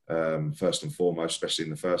 First and foremost, especially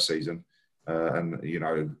in the first season, and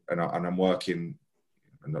I'm working.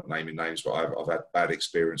 I'm not naming names, but I've had bad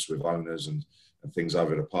experience with owners and things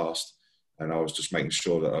over the past, and I was just making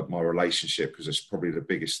sure that my relationship, because it's probably the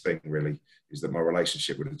biggest thing really, is that my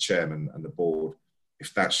relationship with the chairman and the board,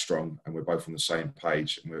 if that's strong and we're both on the same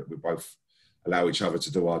page and we're both allow each other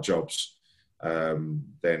to do our jobs,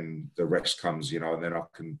 then the rest comes, and then I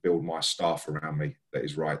can build my staff around me that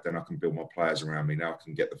is right. Then I can build my players around me. Now I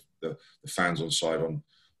can get the fans on side on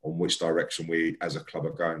which direction we as a club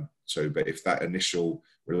are going to. But if that initial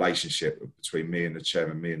relationship between me and the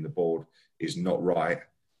chairman, me and the board is not right,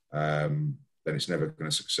 then it's never going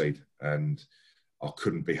to succeed. And I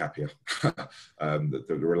couldn't be happier. The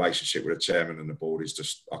relationship with the chairman and the board is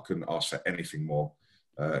just, I couldn't ask for anything more,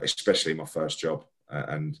 especially my first job.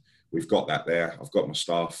 And we've got that there. I've got my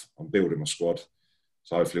staff. I'm building my squad.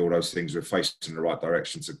 So hopefully all those things are facing in the right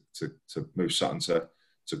direction to move Sutton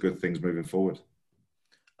to good things moving forward.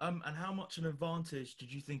 And how much an advantage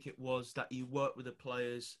did you think it was that you worked with the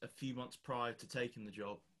players a few months prior to taking the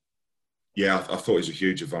job? Yeah, I thought it was a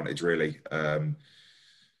huge advantage, really.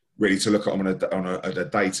 Really to look at them on a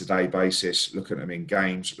day-to-day basis, looking at them in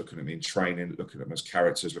games, looking at them in training, looking at them as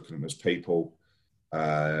characters, looking at them as people,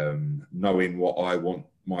 knowing what I want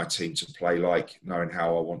my team to play like, knowing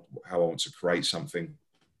how I want to create something.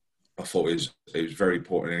 I thought it was very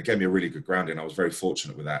important, and it gave me a really good grounding. I was very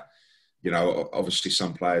fortunate with that. Obviously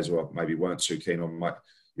some players who maybe weren't too keen on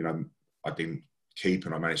I didn't keep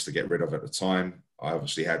and I managed to get rid of at the time. I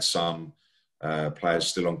obviously had some players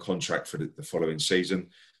still on contract for the following season.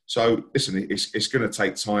 So listen, it's going to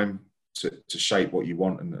take time to shape what you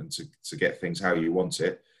want and to get things how you want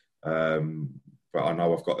it. But I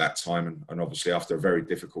know I've got that time, and obviously after a very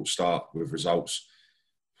difficult start with results,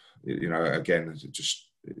 again,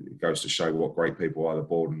 it goes to show what great people are, the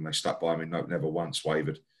board, and they stuck by me, never once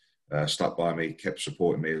wavered. Stuck by me, kept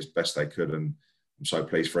supporting me as best they could, and I'm so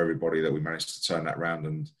pleased for everybody that we managed to turn that round.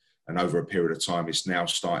 And over a period of time, it's now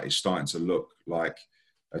starting to look like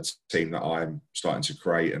a team that I'm starting to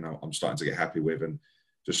create and I'm starting to get happy with. And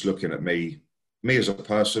just looking at me as a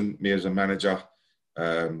person, me as a manager,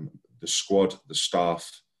 the squad, the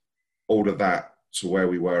staff, all of that to where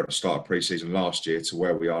we were at the start of pre-season last year to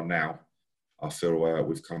where we are now, I feel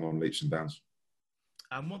we've come on leaps and bounds.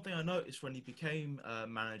 And one thing I noticed when you became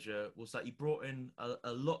manager was that you brought in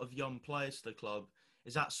a lot of young players to the club.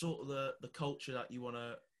 Is that sort of the culture that you want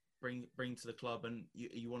to bring to the club and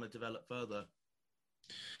you want to develop further?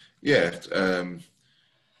 Yeah,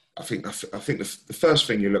 I think the first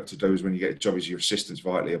thing you look to do is when you get a job is your assistant's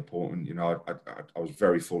vitally important. I was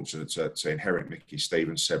very fortunate to inherit Mickey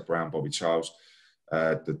Stevens, Seb Brown, Bobby Charles.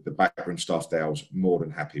 The backroom staff there I was more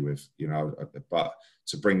than happy with, but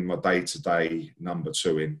to bring my day-to-day number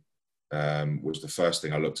two in was the first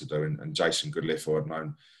thing I looked to do. And Jason Goodliffe, who I'd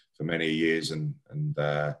known for many years, and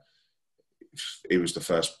he was the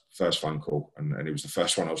first phone call, and he was the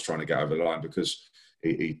first one I was trying to get over the line because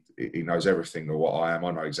he knows everything of what I am.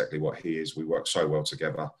 I know exactly what he is. We work so well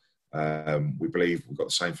together. We believe we've got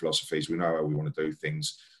the same philosophies. We know how we want to do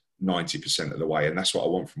things 90% of the way, and that's what I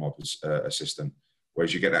want from my assistant.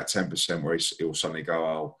 Whereas you get that 10% where he'll suddenly go,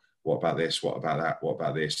 oh, what about this? What about that? What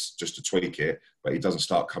about this? Just to tweak it. But he doesn't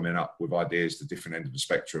start coming up with ideas to different end of the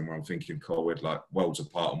spectrum where I'm thinking, cool, we're like worlds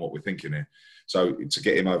apart on what we're thinking here. So to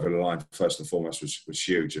get him over the line, first and foremost, was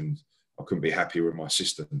huge. And I couldn't be happier with my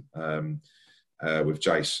assistant, with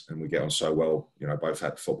Jace. And we get on so well, both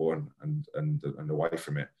at football and away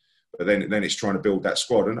from it. But then it's trying to build that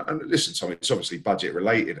squad. And listen, Tommy, it's obviously budget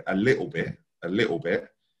related a little bit.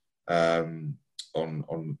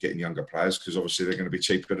 On getting younger players, because obviously they're going to be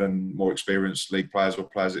cheaper than more experienced league players or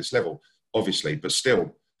players at this level, obviously. But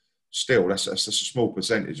still, that's a small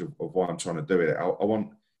percentage of why I'm trying to do it.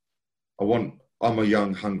 I'm a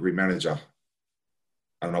young, hungry manager,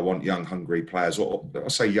 and I want young, hungry players. Or I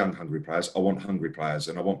say young, hungry players. I want hungry players,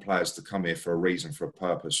 and I want players to come here for a reason, for a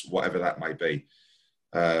purpose, whatever that may be,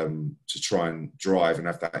 to try and drive and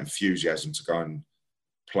have that enthusiasm to go and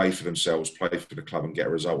play for themselves, play for the club, and get a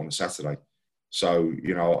result on a Saturday. So,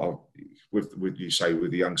 with the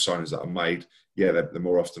young signings that are made, yeah, the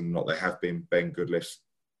more often than not they have been Ben Goodliffe,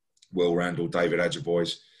 Will Randall, David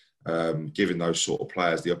Adgerboys, giving those sort of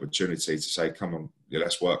players the opportunity to say, come on,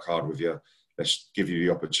 let's work hard with you, let's give you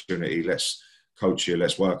the opportunity, let's coach you,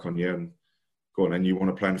 let's work on you, and go on. And you want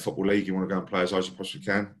to play in the Football League, you want to go and play as high as you possibly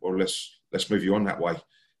can, well, let's move you on that way.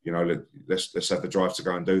 Let's have the drive to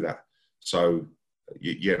go and do that. So,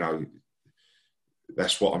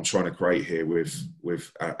 that's what I'm trying to create here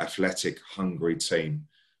with an athletic, hungry team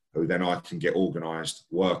who then I can get organised,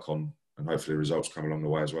 work on, and hopefully results come along the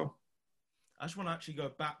way as well. I just want to actually go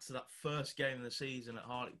back to that first game of the season at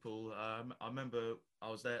Hartlepool. I remember I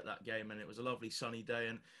was there at that game, and it was a lovely sunny day,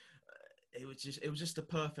 and it was just a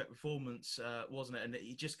perfect performance, wasn't it? And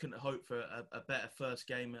you just couldn't hope for a better first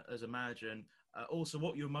game as a manager. And also,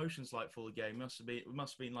 what were your emotions like for the game? It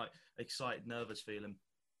must have been like excited, nervous feeling.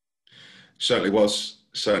 Certainly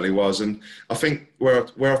was. And I think where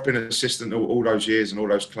I've been an assistant all those years and all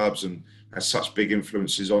those clubs and had such big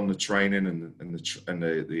influences on the training and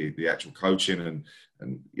the actual coaching and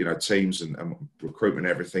you know, teams and recruitment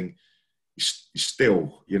and everything,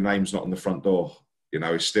 still, your name's not on the front door. You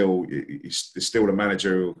know, it's still the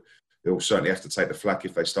manager who'll certainly have to take the flak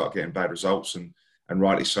if they start getting bad results, and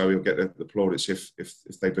rightly so, he'll get the plaudits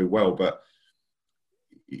if they do well. But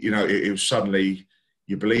you know, it was suddenly,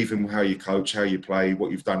 you believe in how you coach, how you play, what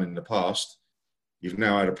you've done in the past. You've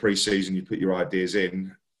now had a pre-season, you put your ideas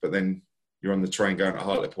in, but then you're on the train going to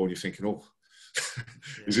Hartlepool and you're thinking, oh,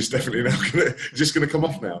 is this definitely now going to come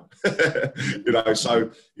off now? You know, so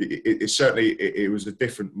it certainly was a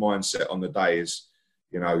different mindset on the day. Is,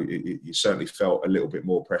 you know, you certainly felt a little bit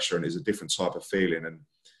more pressure, and it's a different type of feeling. And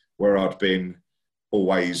where I'd been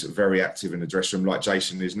always very active in the dressing room, like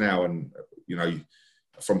Jason is now, and you know,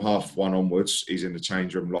 from half one onwards, he's in the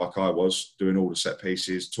change room like I was, doing all the set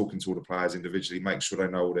pieces, talking to all the players individually, making sure they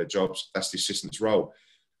know all their jobs. That's the assistant's role.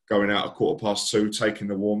 Going out at 2:15, taking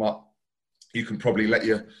the warm up. You can probably let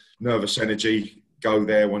your nervous energy go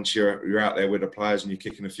there once you're out there with the players and you're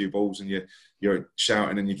kicking a few balls and you're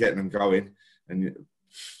shouting and you're getting them going. And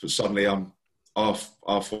suddenly I'm half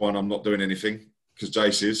one, I'm not doing anything because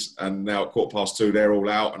Jace is. And now at 2:15, they're all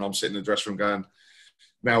out and I'm sitting in the dressing room going,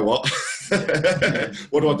 now what?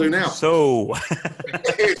 What do I do now? So,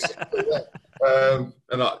 and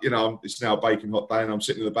you know, it's now a baking hot day and I'm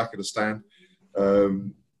sitting in the back of the stand.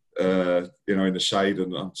 You know, in the shade,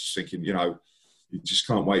 and I'm just thinking, you know, you just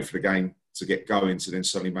can't wait for the game to get going to then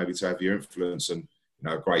suddenly maybe to have your influence. And, you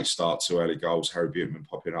know, a great start, 2 early goals, Harry Buteman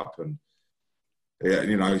popping up, and yeah,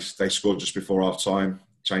 you know, they scored just before half time,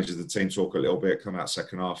 changes the team talk a little bit, come out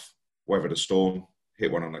second half, weather the storm,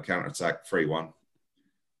 hit one on the counter attack, 3-1.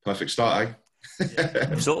 Perfect start, eh? Yeah,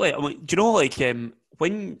 absolutely. I mean, do you know, like,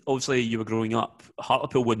 when obviously you were growing up,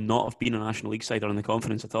 Hartlepool would not have been a National League side or in the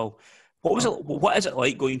conference at all. What is it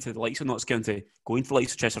like going to the likes of Notts County, going to the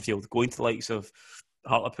likes of Chesterfield, going to the likes of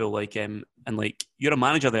Hartlepool, like, and like, you're a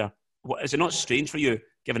manager there. Is it not strange for you,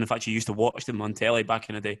 given the fact you used to watch them on telly back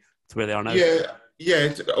in the day, to where they are now?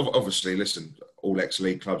 Yeah. Obviously, listen, all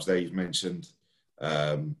ex-league clubs there you've mentioned,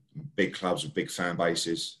 big clubs with big fan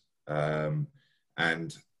bases, and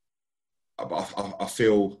I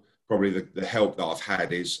feel probably the help that I've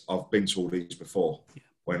had is I've been to all these before. Yeah.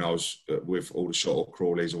 When I was with all the short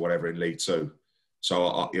Crawleys or whatever in League Two.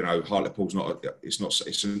 So, you know, Hartlepool's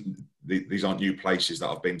these aren't new places that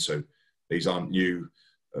I've been to. These aren't new,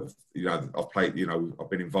 you know, I've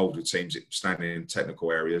been involved with teams standing in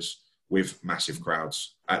technical areas with massive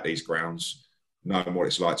crowds at these grounds, knowing what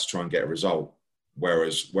it's like to try and get a result.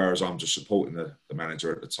 Whereas I'm just supporting the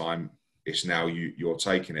manager at the time, it's now you're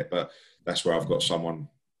taking it. But that's where I've got someone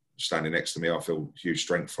standing next to me, I feel huge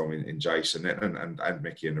strength from in Jason and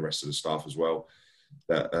Mickey and the rest of the staff as well.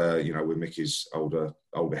 That you know, with Mickey's older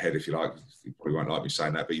head, if you like, he probably won't like me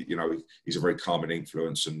saying that, but you know, he's a very calming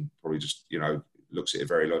influence and probably just, you know, looks at it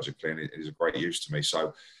very logically, and it is a great use to me.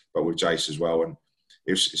 So, but with Jace as well, and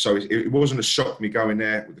it wasn't a shock me going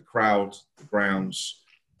there with the crowd, the grounds,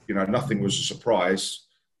 you know, nothing was a surprise.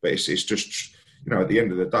 But it's just, you know, at the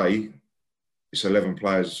end of the day, it's 11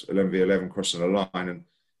 players, 11v11 crossing the line, and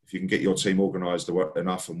if you can get your team organised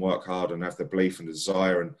enough and work hard and have the belief and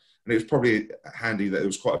desire, and it was probably handy that there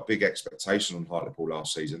was quite a big expectation on Hartlepool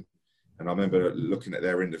last season. And I remember looking at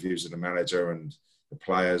their interviews with the manager and the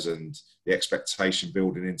players and the expectation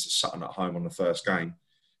building into Sutton at home on the first game.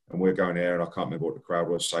 And we're going there, and I can't remember what the crowd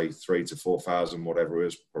was, say 3,000 to 4,000, whatever it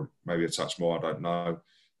was, maybe a touch more, I don't know.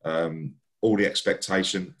 All the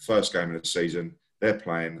expectation, first game of the season, they're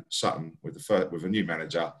playing Sutton with a new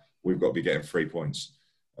manager. We've got to be getting 3 points.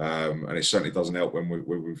 And it certainly doesn't help when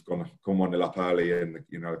we've gone 1-0 up early, and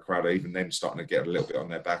you know, the crowd are even then starting to get a little bit on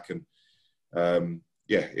their back. And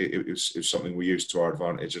it was something we used to our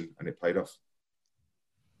advantage, and it paid off.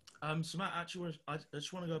 So Matt, actually, I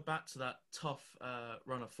just want to go back to that tough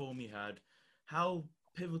run of form you had. How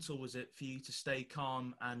pivotal was it for you to stay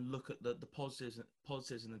calm and look at the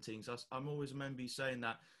positives in the teams? I'm always remember you saying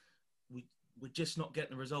that we're just not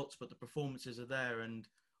getting the results, but the performances are there, and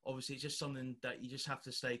obviously it's just something that you just have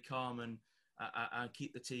to stay calm and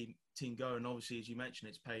keep the team going. Obviously, as you mentioned,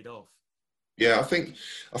 it's paid off. Yeah, I think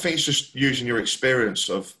it's just using your experience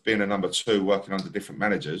of being a number two, working under different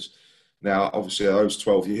managers. Now, obviously, those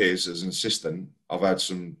 12 years as an assistant, I've had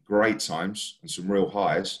some great times and some real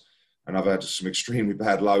highs, and I've had some extremely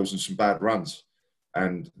bad lows and some bad runs.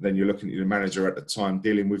 And then you're looking at your manager at the time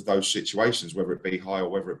dealing with those situations, whether it be high or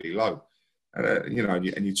whether it be low. You know,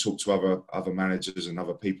 and you talk to other managers and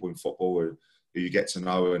other people in football who you get to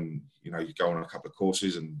know, and you go on a couple of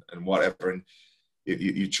courses and whatever, and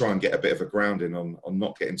you try and get a bit of a grounding on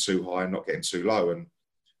not getting too high and not getting too low. And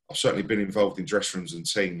I've certainly been involved in dressing rooms and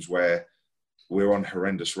teams where we're on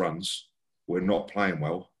horrendous runs, we're not playing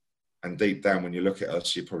well, and deep down when you look at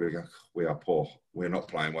us, you're probably going, we are poor, we're not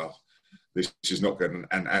playing well, this is not good,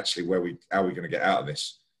 and actually how are we going to get out of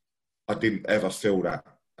this? I didn't ever feel that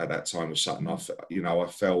at that time with Sutton. I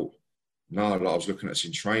felt, no, like I was looking at us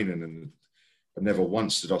in training, and never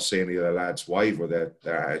once did I see any of the lads waver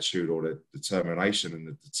their attitude or their determination and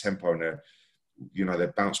the tempo, and they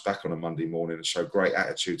bounce back on a Monday morning and show great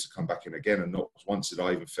attitude to come back in again. And not once did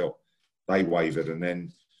I even feel they wavered. And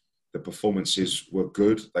then the performances were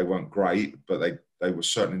good. They weren't great, but they were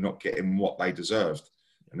certainly not getting what they deserved.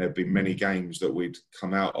 And there'd been many games that we'd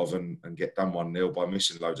come out of and get done 1-0 by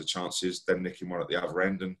missing loads of chances, then nicking one at the other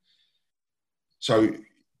end. And so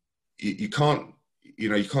you can't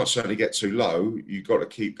certainly get too low. You've got to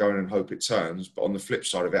keep going and hope it turns. But on the flip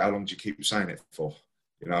side of it, how long do you keep saying it for?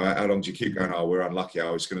 How long do you keep going, oh, we're unlucky,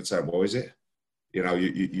 oh, it's going to turn? Well, is it?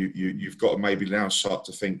 You've got to maybe now start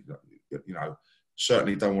to think,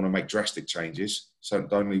 certainly don't want to make drastic changes. So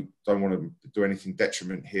don't want to do anything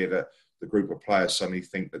detriment here that the group of players suddenly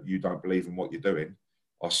think that you don't believe in what you're doing.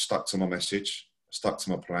 I stuck to my message. I stuck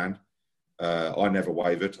to my plan. I never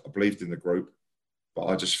wavered. I believed in the group. But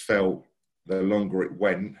I just felt the longer it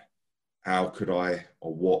went, how could I,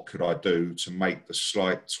 or what could I do to make the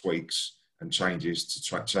slight tweaks and changes to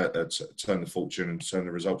try to turn the fortune and turn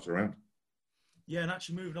the results around? Yeah, and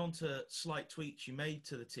actually moving on to slight tweaks you made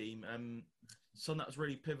to the team, something that was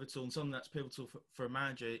really pivotal, and something that's pivotal for a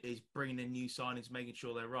manager is bringing in new signings, making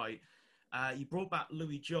sure they're right. You brought back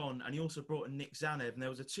Louis John, and you also brought in Nick Zanev, and there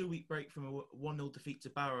was a 2-week break from a 1-0 defeat to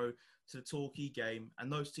Barrow to the Torquay game,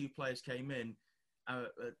 and those two players came in.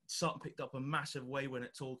 Sutton picked up a massive away win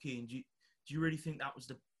at Torquay, and do you really think that was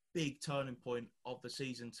the big turning point of the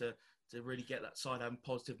season to really get that side having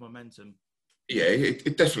positive momentum? Yeah,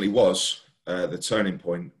 it definitely was the turning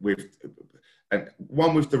point with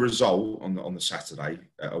the result on the Saturday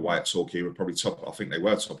away at Torquay. Were probably top. I think they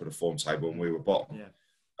were top of the form table, and we were bottom. Yeah.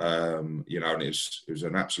 And it was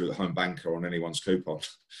an absolute home banker on anyone's coupon.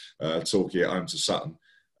 Torquay at home to Sutton.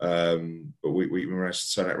 But we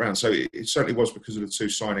managed to turn it around. So it certainly was because of the two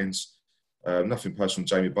signings. Nothing personal,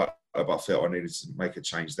 Jamie, but I felt I needed to make a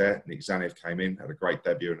change there. Nick Zanev came in, had a great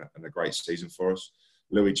debut and a great season for us.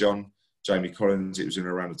 Louis John, Jamie Collins, it was in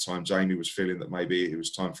around the time Jamie was feeling that maybe it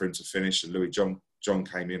was time for him to finish, and Louis John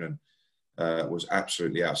came in and was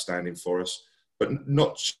absolutely outstanding for us. But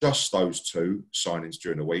not just those two signings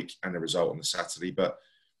during the week and the result on the Saturday, but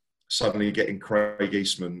suddenly getting Craig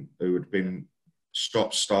Eastman, who had been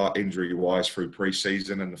stop-start injury-wise through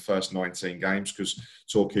pre-season and the first 19 games, because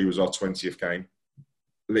Torquay was our 20th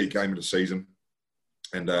league game of the season.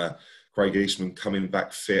 And Craig Eastman coming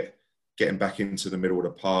back fit, getting back into the middle of the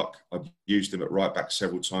park. I've used him at right back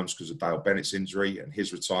several times because of Dale Bennett's injury and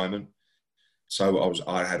his retirement. So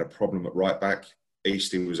I had a problem at right back.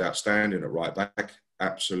 Easton was outstanding at right back,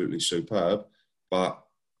 absolutely superb. But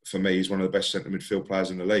for me, he's one of the best centre midfield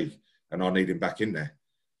players in the league, and I need him back in there.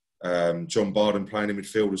 John Barden playing in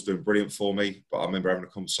midfield was doing brilliant for me, but I remember having a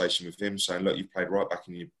conversation with him saying, look, you've played right back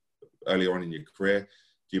earlier on in your career.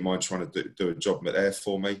 Do you mind trying to do a job there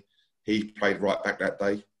for me? He played right back that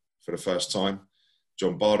day for the first time.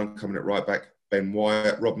 John Barden coming at right back. Ben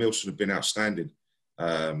Wyatt, Rob Milson had been outstanding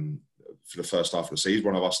for the first half of the season. He's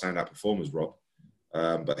one of our standout performers, Rob.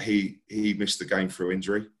 But he missed the game through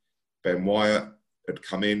injury. Ben Wyatt had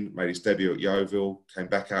come in, made his debut at Yeovil, came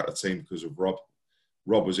back out of the team because of Rob.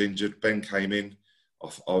 Rob was injured. Ben came in.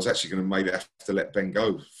 I was actually going to maybe have to let Ben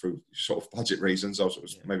go through sort of budget reasons. I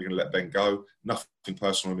was maybe going to let Ben go. Nothing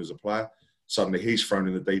personal on him as a player. Suddenly he's thrown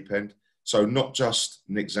in the deep end. So not just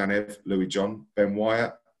Nick Zanev, Louis John, Ben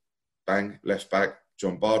Wyatt, bang, left back,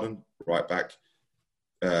 John Barden, right back,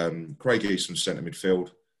 Craig Easton, centre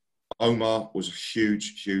midfield. Omar was a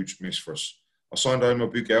huge, huge miss for us. I signed Omar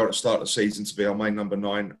Bugel at the start of the season to be our main number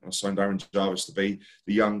 9. I signed Aaron Jarvis to be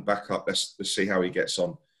the young backup. Let's see how he gets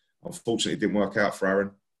on. Unfortunately, it didn't work out for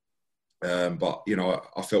Aaron. But,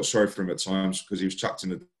 I felt sorry for him at times because he was chucked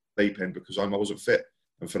in the deep end because Omar wasn't fit.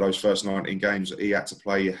 And for those first 19 games, he had to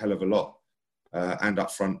play a hell of a lot. And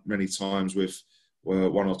up front many times with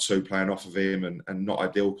one or two playing off of him and not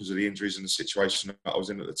ideal because of the injuries and the situation that I was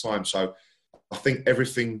in at the time. So I think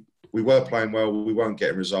everything... We were playing well, we weren't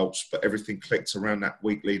getting results, but everything clicked around that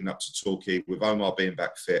week leading up to Torquay with Omar being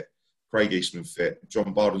back fit, Craig Eastman fit,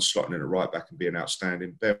 John Barden slotting in at right back and being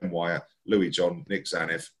outstanding, Ben Wyatt, Louis John, Nick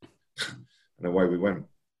Zanev, and away we went.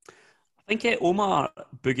 I think Omar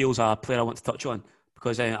Bugiel's a player I want to touch on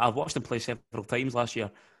because I've watched him play several times last year,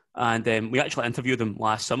 and we actually interviewed him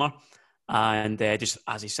last summer, and just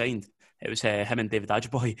as he signed, it was him and David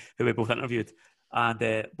Ajiboye who we both interviewed,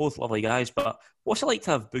 and both lovely guys. But what's it like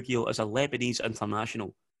to have Bouguil as a Lebanese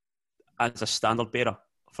international, as a standard bearer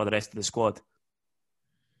for the rest of the squad?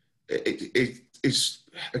 It's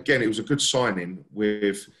again, it was a good signing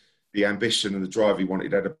with the ambition and the drive he wanted.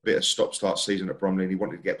 He had a bit of stop-start season at Bromley, and he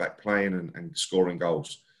wanted to get back playing and scoring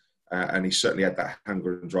goals. And he certainly had that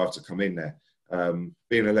hunger and drive to come in there.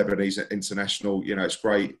 Being a Lebanese international, it's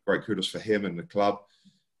great kudos for him and the club.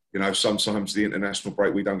 Sometimes the international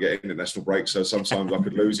break, we don't get international break, so sometimes I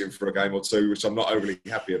could lose him for a game or two, which I'm not overly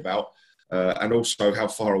happy about. And also how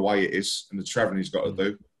far away it is and the travelling he's got to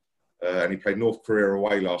do. And he played North Korea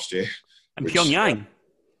away last year. And Pyongyang.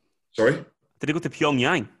 Sorry? Did he go to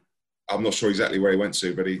Pyongyang? I'm not sure exactly where he went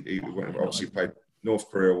to, but he obviously played North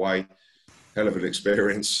Korea away. Hell of an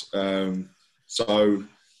experience. So,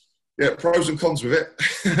 yeah, pros and cons with it.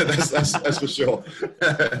 that's for sure.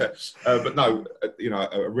 But no,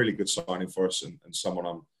 a really good signing for us and someone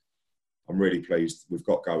I'm really pleased we've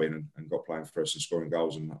got going and got playing for us and scoring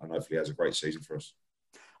goals and hopefully has a great season for us.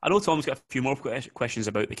 I know Tom's got a few more questions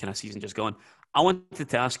about the kind of season just gone. I wanted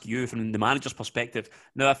to ask you from the manager's perspective.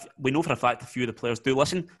 Now, we know for a fact a few of the players do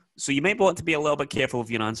listen, so you might want to be a little bit careful of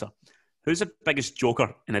your answer. Who's the biggest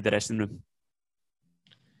joker in the dressing room?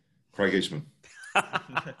 Craig Eastman.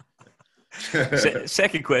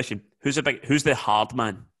 Second question: Who's the hard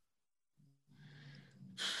man?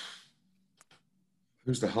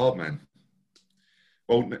 Who's the hard man?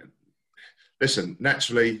 Well, listen.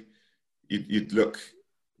 Naturally, you'd look.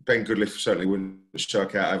 Ben Goodliffe certainly wouldn't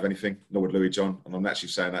shirk out of anything, nor would Louis John, and I'm actually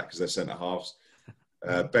saying that because they're centre halves.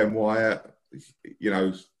 Ben Wyatt,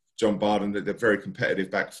 John Barden, they're very competitive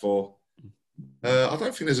back four. I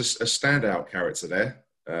don't think there's a standout character there.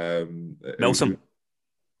 Milson.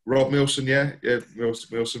 Rob Milson, yeah,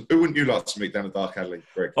 Milson. Who wouldn't you like to meet down the dark alley,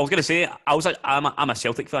 Greg? I was going to say, I'm a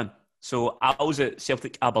Celtic fan. So I was at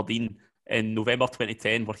Celtic Aberdeen in November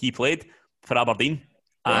 2010 where he played for Aberdeen.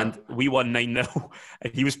 And we won 9-0.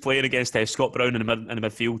 And he was playing against Scott Brown in the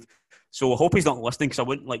midfield. So I hope he's not listening because I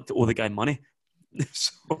wouldn't like to owe the guy money.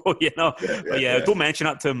 So, don't mention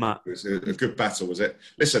that to him, Matt. It was a good battle, was it?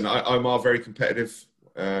 Listen, Omar, very competitive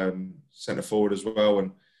centre forward as well.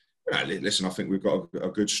 And listen, I think we've got a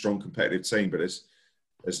good, strong, competitive team. But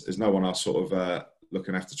there's no one else sort of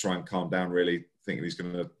looking to have to try and calm down, really, thinking he's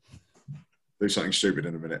going to do something stupid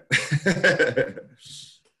in a minute.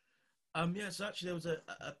 So actually there was a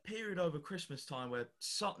period over Christmas time where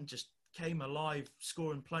Sutton just came alive,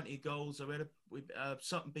 scoring plenty of goals.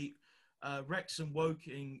 Sutton beat Wrexham,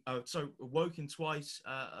 Woking twice,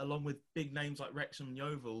 along with big names like Wrexham and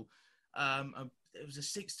Yeovil. It was a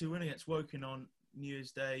 6-2 win against Woking on New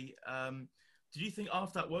Year's Day. Did you think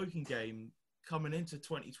after that Woking game, coming into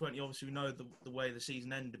 2020, obviously we know the way the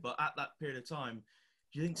season ended, but at that period of time,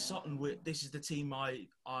 do you think Sutton, this is the team I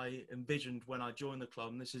envisioned when I joined the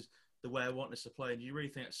club, and this is the way I want us to play? And do you really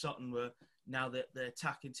think that Sutton were now the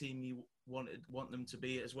attacking team you want them to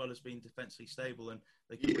be, as well as being defensively stable? And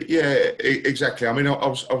exactly. I mean, I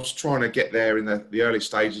was trying to get there in the early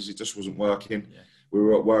stages. It just wasn't working. Yeah. We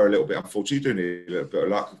were a little bit unfortunate. You do need a little bit of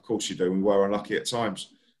luck, of course you do. We were unlucky at times,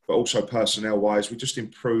 but also personnel-wise, we just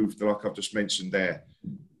improved. Like I've just mentioned there,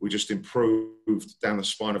 we just improved down the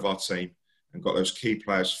spine of our team and got those key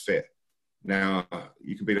players fit. Now,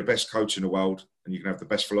 you can be the best coach in the world and you can have the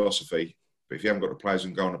best philosophy, but if you haven't got the players who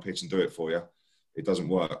can go on the pitch and do it for you, it doesn't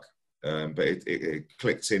work. But it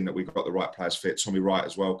clicked in that we got the right players fit. Tommy Wright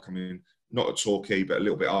as well coming in, not at Torquay, but a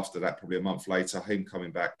little bit after that, probably a month later, him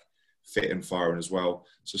coming back fit and firing as well.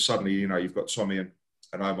 So suddenly, you've got Tommy and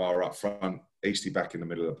Omar up front, Eastie back in the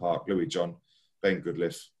middle of the park, Louis John, Ben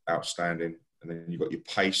Goodliffe, outstanding. And then you've got your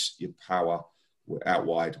pace, your power out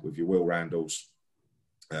wide with your Will Randalls,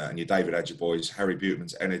 and your David Ajiboyes, Harry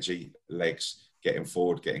Buteman's energy, legs, getting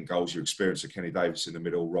forward, getting goals, your experience of Kenny Davis in the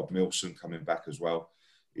middle, Rob Milson coming back as well.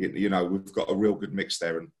 We've got a real good mix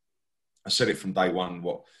there. And I said it from day one,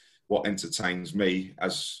 what entertains me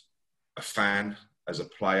as a fan, as a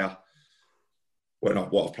player, what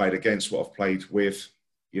I've played against, what I've played with,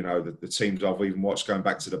 the teams I've even watched going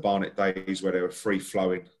back to the Barnet days where they were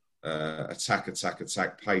free-flowing, attack,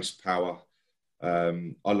 pace, power.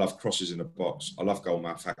 I love crosses in the box. I love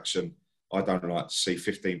goal-mouth action. I don't like to see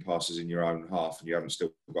 15 passes in your own half and you haven't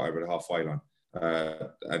still got over the halfway line.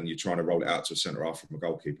 And you're trying to roll it out to a centre-half from a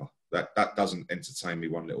goalkeeper. That doesn't entertain me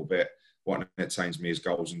one little bit. What entertains me is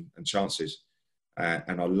goals and chances.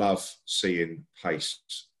 And I love seeing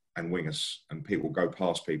pace and wingers and people go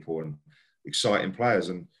past people and exciting players.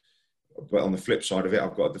 And But on the flip side of it,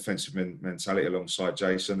 I've got a defensive mentality alongside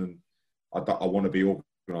Jason, and I want to be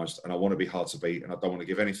organised, and I want to be hard to beat, and I don't want to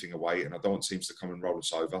give anything away, and I don't want teams to come and roll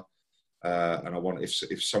us over. And I want,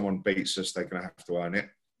 if someone beats us, they're going to have to earn it.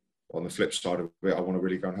 On the flip side of it, I want to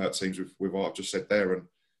really go and hurt teams with what I've just said there, and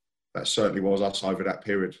that certainly was us over that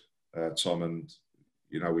period, Tom. And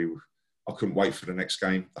I couldn't wait for the next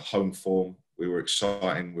game. The home form, we were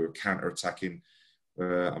exciting, we were counter-attacking.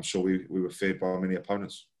 I'm sure we were feared by many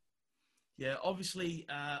opponents. Yeah, obviously,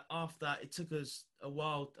 after that, it took us a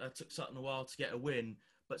while. Took Sutton a while to get a win,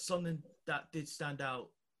 but something that did stand out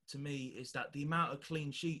to me is that the amount of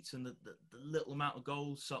clean sheets and the little amount of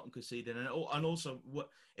goals Sutton conceded, and also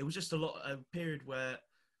it was just a period where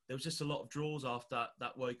there was just a lot of draws after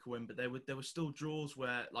that Woker win, but there were still draws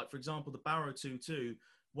where, like for example, the Barrow 2-2,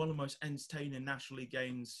 one of the most entertaining National League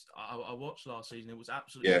games I watched last season. It was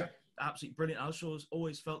absolutely brilliant. I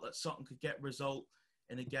always felt that Sutton could get result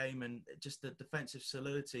in a game, and just the defensive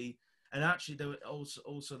solidity. And actually, there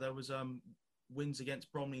was wins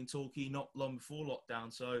against Bromley and Torquay not long before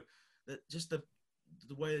lockdown. So just the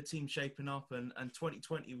way the team's shaping up, and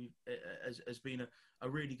 2020 has been a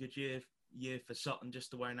really good year for Sutton.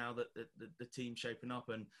 Just the way now that the team's shaping up,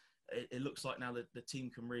 and it looks like now that the team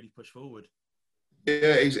can really push forward.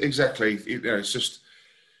 Yeah, exactly. It's just,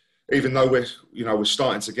 even though we're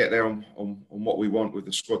starting to get there on what we want with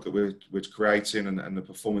the squad that we're creating, and the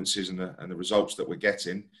performances and the results that we're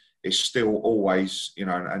getting, it's still always,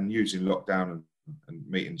 and using lockdown and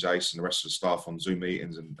meeting Jason and the rest of the staff on Zoom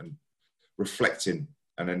meetings and reflecting,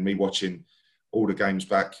 and then me watching all the games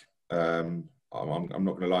back. I'm not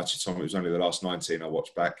going to lie to you, Tom, it was only the last 19 I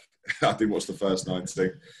watched back. I didn't watch the first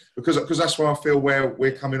 19 because that's where I feel where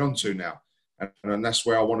we're coming on to now. And that's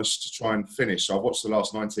where I want us to try and finish. So I've watched the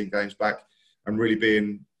last 19 games back and really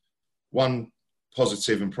being one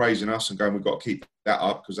positive and praising us and going, we've got to keep that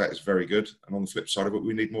up because that is very good. And on the flip side of it,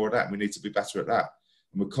 we need more of that and we need to be better at that.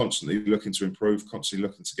 And we're constantly looking to improve, constantly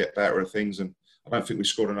looking to get better at things. And I don't think we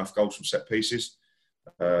scored enough goals from set pieces,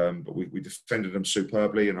 but we defended them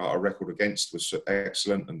superbly, and our record against was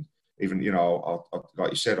excellent. And even,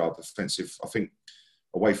 like you said, our defensive, I think,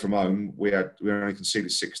 away from home, we only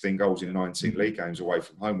conceded 16 goals in 19 league games away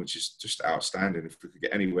from home, which is just outstanding. If we could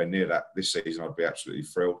get anywhere near that this season, I'd be absolutely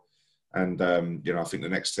thrilled. And, I think the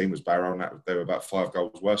next team was Barrow, and they were about 5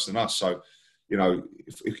 goals worse than us. So,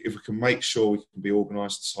 if we can make sure we can be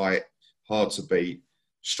organised, tight, hard to beat,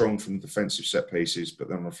 strong from the defensive set pieces, but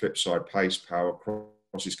then on the flip side, pace, power,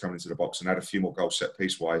 crosses coming into the box, and add a few more goals set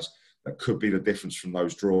piece-wise, that could be the difference from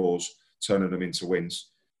those draws, turning them into wins.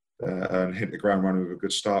 And hit the ground running with a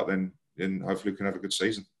good start, then hopefully we can have a good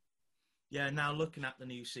season. Yeah, now looking at the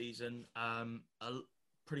new season,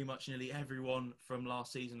 pretty much nearly everyone from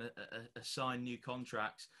last season signed new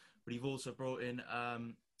contracts, but you've also brought in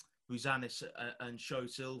Buzanis and Sho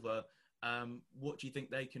Silva. What do you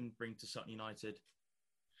think they can bring to Sutton United?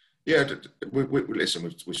 Yeah,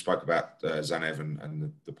 listen, we spoke about Zanev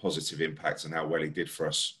and the positive impact and how well he did for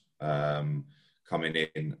us coming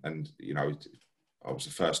in, and I was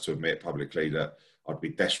the first to admit publicly that I'd be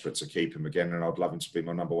desperate to keep him again, and I'd love him to be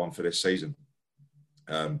my number one for this season.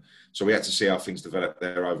 So we had to see how things developed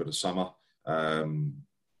there over the summer. I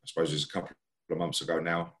suppose it was a couple of months ago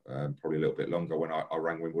now, probably a little bit longer, when I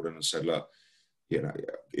rang Wimbledon and said, look,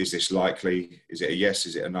 is this likely? Is it a yes?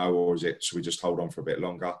 Is it a no? Or should we just hold on for a bit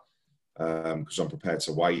longer? Because I'm prepared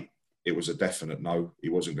to wait. It was a definite no. He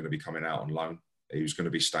wasn't going to be coming out on loan. He was going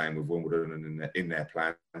to be staying with Wimbledon and in their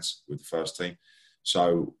plans with the first team.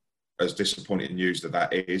 So, as disappointing news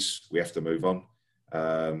that is, we have to move on.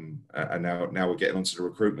 And now we're getting onto the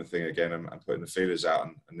recruitment thing again and putting the feelers out.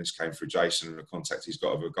 And this came through Jason and the contact he's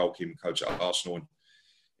got of a goalkeeping coach at Arsenal. And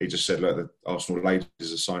he just said, look, the Arsenal ladies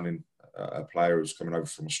are signing a player who's coming over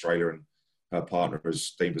from Australia, and her partner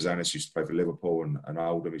is Dean Buzanis, used to play for Liverpool, and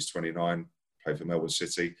Oldham, he's 29, played for Melbourne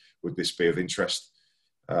City. Would this be of interest?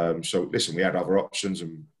 So listen, we had other options,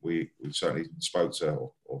 and we certainly spoke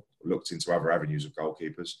to or looked into other avenues of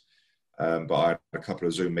goalkeepers. But I had a couple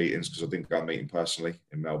of Zoom meetings because I didn't go and meet him personally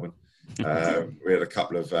in Melbourne. We had a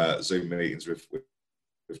couple of Zoom meetings with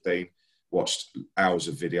Dean, watched hours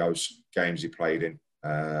of videos, games he played in.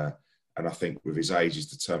 And I think with his age, his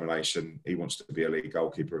determination, he wants to be a league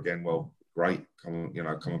goalkeeper again. Well, great. Come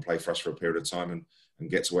and play for us for a period of time and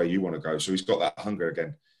get to where you want to go. So he's got that hunger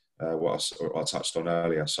again. What I touched on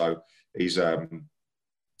earlier. So he's come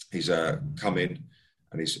in,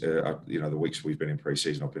 and he's the weeks we've been in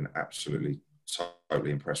pre-season, I've been absolutely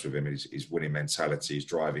totally impressed with him. His winning mentality, his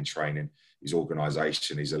driving training, his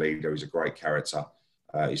organisation. He's a leader. He's a great character.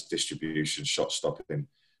 His distribution, shot stopping.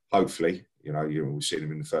 Hopefully, we've seen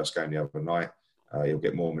him in the first game the other night. He'll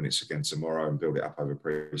get more minutes again tomorrow and build it up over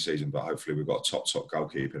pre-season. But hopefully we've got a top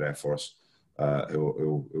goalkeeper there for us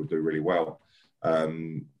who'll do really well.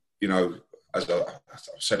 You know, as I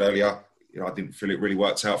said earlier, you know, I didn't feel it really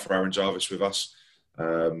worked out for Aaron Jarvis with us.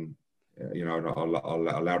 You know,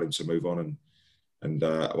 I allowed him to move on, and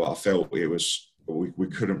well, I felt it was we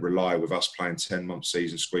couldn't rely with us playing 10-month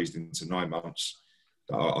season squeezed into 9 months.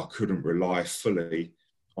 I couldn't rely fully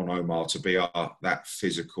on Omar to be that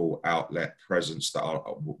physical outlet presence that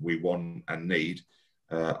we want and need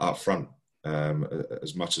up front.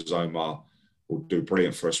 As much as Omar will do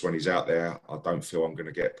brilliant for us when he's out there, I don't feel I'm going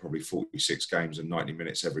to get probably 46 games and 90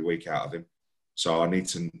 minutes every week out of him. So I need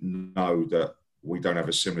to know that we don't have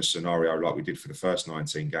a similar scenario like we did for the first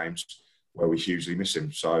 19 games where we hugely miss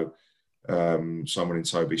him. So someone in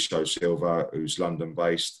Toby Show-Silva, who's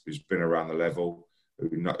London-based, who's been around the level,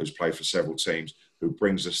 who's played for several teams, who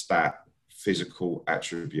brings us that physical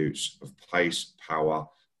attributes of pace, power,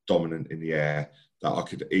 dominant in the air, that I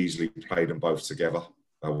could easily play them both together.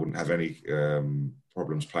 I wouldn't have any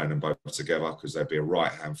problems playing them both together because they'd be a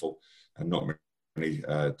right handful, and not many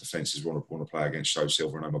defences want to play against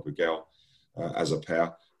Show-Silva and Omar Bugiel as a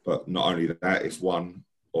pair. But not only that, if one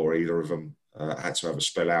or either of them had to have a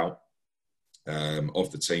spell out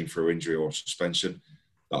of the team through injury or suspension,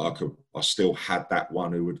 that I still had that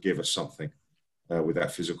one who would give us something with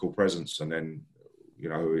that physical presence. And then, you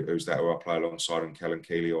know, who's that who I play alongside, and Kellen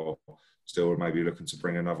Keeley, or still maybe looking to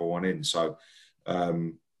bring another one in. So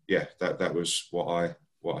yeah, that was what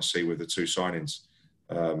I see with the two signings,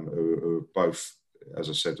 who both, as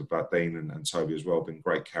I said about Dean and Toby as well, been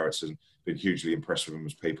great characters and been hugely impressed with them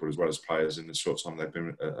as people as well as players in the short time they've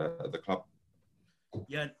been at the club.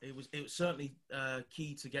 Yeah, it was certainly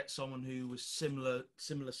key to get someone who was similar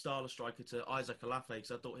style of striker to Isaac Alafe,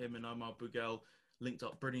 because I thought him and Omar Bugiel linked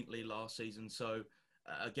up brilliantly last season. So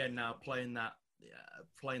again, now playing that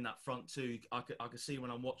front two, I could see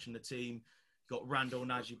when I'm watching the team. Got Randall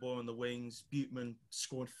Najiboy on the wings, Buteman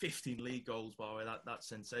scoring 15 league goals, by the way, that's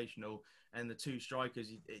sensational. And the two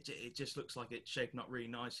strikers, it just looks like it's shaping up really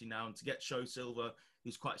nicely now. And to get Show-Silva,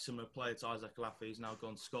 who's quite a similar player to Isaac Alafe, who's now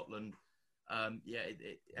gone to Scotland,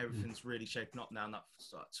 everything's really shaping up now, and that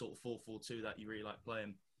sort of 4-4-2 that you really like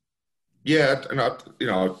playing. Yeah, and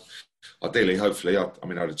ideally, hopefully, I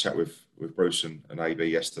had a chat with Bruce and AB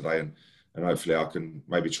yesterday, and hopefully I can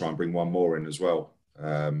maybe try and bring one more in as well,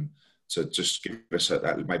 to just give us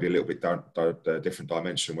that maybe a little bit different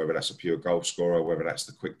dimension, whether that's a pure goal scorer, whether that's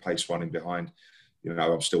the quick pace one in behind. You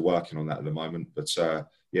know, I'm still working on that at the moment, but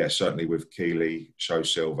yeah, certainly with Keeley,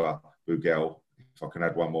 Show-Silva, Bugiel, if I can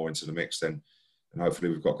add one more into the mix, then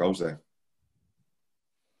hopefully we've got goals there.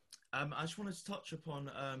 I just wanted to touch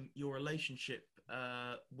upon your relationship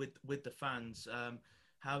with the fans.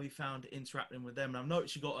 How you found interacting with them. And I've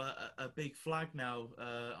noticed you got a big flag now.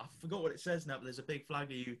 I forgot what it says now, but there's a big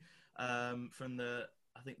flag of you from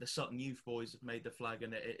I think the Sutton Youth Boys have made the flag,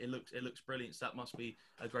 and it looks brilliant. So that must be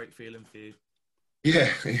a great feeling for you.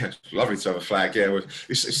 Yeah, lovely to have a flag. Yeah,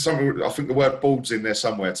 it's something. I think the word "bald's" in there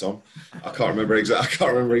somewhere, Tom. I can't remember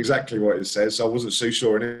exactly what it says, so I wasn't so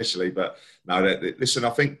sure initially. But no, listen,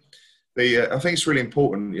 I think it's really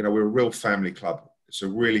important. You know, we're a real family club. It's a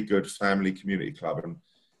really good family community club, and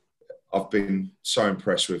I've been so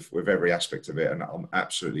impressed with every aspect of it, and I'm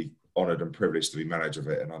absolutely honoured and privileged to be manager of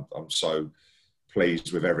it, and I'm so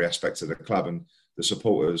pleased with every aspect of the club. And the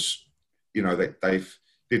supporters, you know, they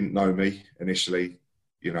didn't know me initially.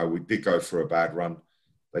 You know, we did go for a bad run.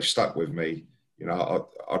 They've stuck with me. You know,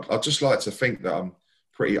 I'd just like to think that I'm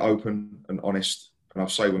pretty open and honest, and I'll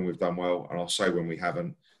say when we've done well, and I'll say when we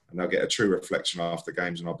haven't, and they'll get a true reflection after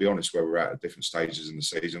games, and I'll be honest where we're at different stages in the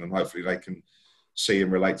season, and hopefully they can see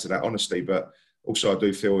and relate to that honesty. But also I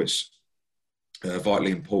do feel it's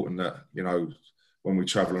vitally important that, you know, when we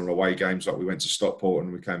travel on away games, like we went to Stockport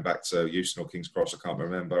and we came back to Euston or King's Cross, I can't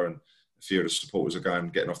remember, and a few of the supporters are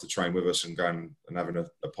getting off the train with us and going and having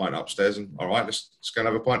a pint upstairs, and all right, let's go and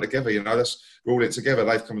have a pint together, you know, let's roll it together.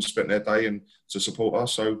 They've come and spent their day and to support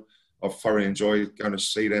us, so I've thoroughly enjoyed going to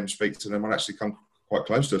see them, speak to them, and actually come quite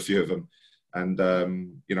close to a few of them.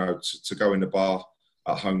 And you know, to go in the bar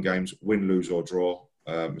at home games, win, lose or draw,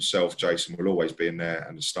 myself, Jason will always be in there,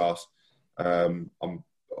 and the staff.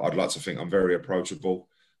 I'd like to think I'm very approachable.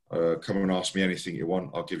 Come and ask me anything you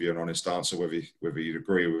want. I'll give you an honest answer, whether you'd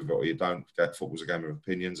agree with it or you don't. Football's a game of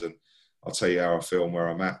opinions, and I'll tell you how I feel and where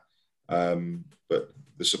I'm at. But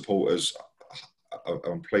the supporters,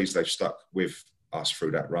 I'm pleased they've stuck with us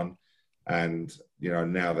through that run, and you know,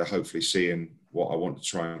 now they're hopefully seeing what I want to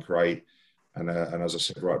try and create. And as I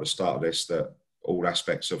said right at the start of this, that all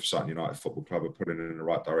aspects of Sutton United Football Club are putting in the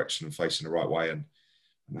right direction and facing the right way. And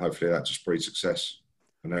and hopefully that just breeds success.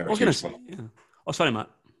 And I was going to say, yeah. Oh, sorry, Matt.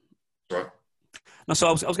 Right. No, so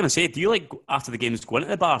I was going to say, do you like after the games go into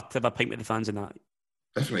the bar to have a pint with the fans and that?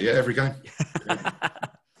 Definitely, yeah, every game.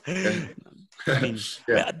 Yeah. I mean,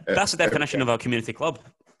 that's the definition of a community club.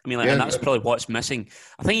 I mean, and that's probably what's missing.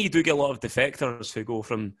 I think you do get a lot of defectors who go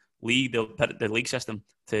from the league system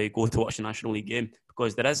to go to watch the National League game,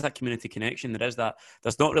 because there is that community connection. There's not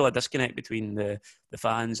really a disconnect between the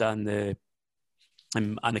fans and the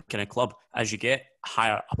kind of club. As you get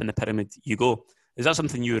higher up in the pyramid you go. Is that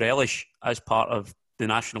something you relish as part of the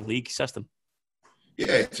National League system?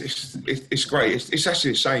 Yeah, it's great. It's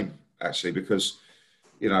actually the same, actually, because,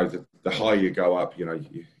 you know, the higher you go up, you know,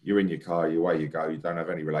 you're in your car, away you go. You don't have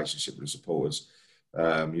any relationship with the supporters.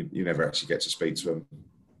 You never actually get to speak to them,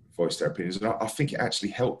 voice their opinions. And I think it actually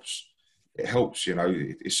helps. It helps, you know.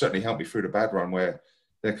 It certainly helped me through the bad run where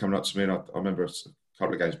they're coming up to me. And I remember a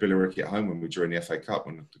couple of games, Billericay at home when we were during the FA Cup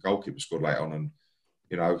when the goalkeeper scored late on. And,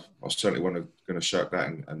 you know, I certainly wasn't going to shirk that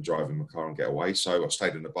and drive in my car and get away. So I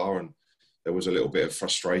stayed in the bar, and there was a little bit of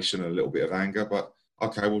frustration and a little bit of anger. But,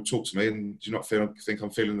 okay, well, talk to me, and do you not think I'm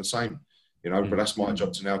feeling the same? You know, but that's my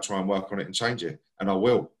job to now try and work on it and change it. And I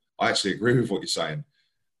will. I actually agree with what you're saying.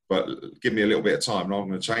 But give me a little bit of time, and I'm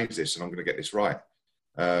going to change this, and I'm going to get this right.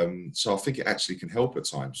 So I think it actually can help at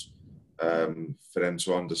times for them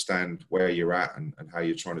to understand where you're at and how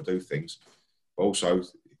you're trying to do things. But also,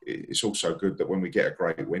 it's also good that when we get a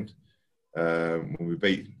great win, when we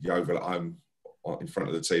beat Yeovil at home in front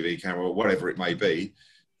of the TV camera or whatever it may be,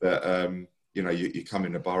 that, you know, you come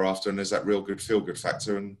in the bar after and there's that real good feel-good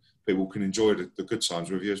factor, and people can enjoy the good times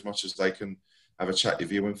with you as much as they can have a chat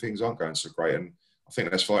with you when things aren't going so great. And I think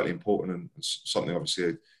that's vitally important, and something,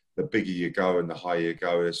 obviously, the bigger you go and the higher you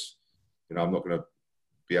go is, you know, I'm not going to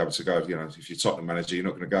be able to go, you know, if you're Tottenham manager, you're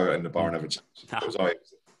not going to go in the bar and have a chat.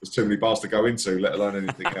 There's too many bars to go into, let alone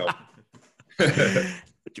anything else.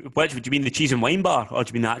 Which, do you mean the cheese and wine bar, or do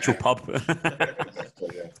you mean the actual pub?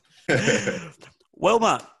 Exactly, yeah. Well,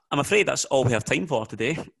 Matt, I'm afraid that's all we have time for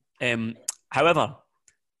today. However,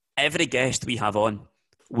 every guest we have on,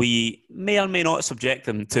 we may or may not subject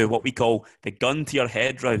them to what we call the gun to your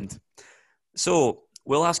head round. So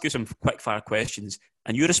we'll ask you some quick fire questions,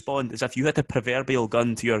 and you respond as if you had the proverbial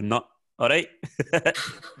gun to your nut. All right?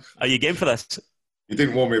 Are you game for this? You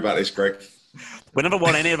didn't warn me about this, Greg. We never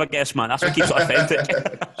warn any of our guests, man. That's what keeps it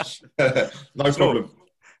authentic. No problem.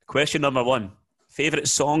 Question number 1. Favourite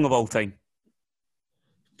song of all time?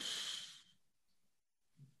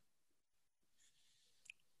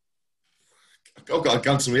 I've got a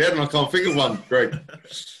gun to my head and I can't think of one, Greg.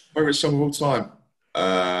 Favourite song of all time?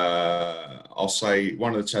 I'll say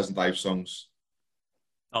one of the Chas and Dave songs.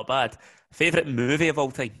 Not bad. Favourite movie of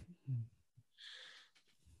all time?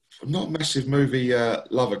 I'm not a massive movie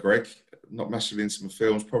lover, Greg. Not massively into my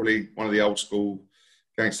films. Probably one of the old school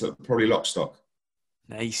gangster, probably Lock, Stock.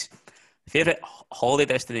 Nice. Favourite holiday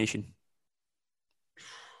destination?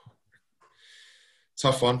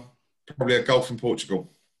 Tough one. Probably a golf in Portugal.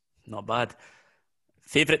 Not bad.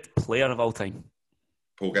 Favourite player of all time?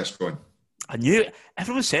 Paul Gascoigne. I knew it.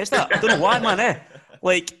 Everyone says that. I don't know why, man.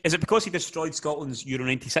 Like, is it because he destroyed Scotland's Euro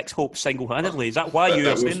 96 hopes single-handedly? Is that why you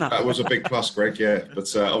were saying that? That was a big plus, Greg, yeah.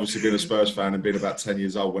 But obviously being a Spurs fan and being about 10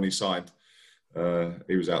 years old when he signed,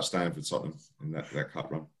 he was outstanding for Tottenham in that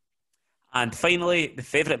cup run. And finally, the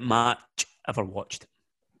favourite match ever watched?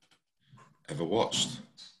 Ever watched?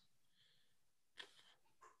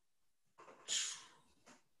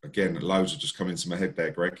 Again, loads have just come into my head there,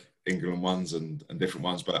 Greg. England ones and different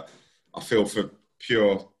ones. But I feel for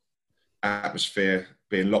pure atmosphere,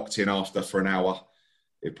 being locked in after for an hour,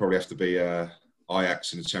 it'd probably have to be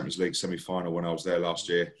Ajax in the Champions League semi-final when I was there last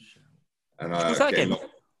year. And was that again?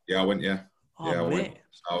 Yeah, I went, yeah. Oh, I went.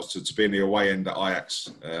 So I was to be in the away end at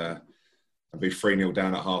Ajax and be 3-0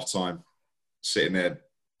 down at half-time, sitting there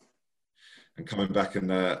and coming back and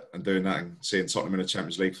doing that and seeing Tottenham in a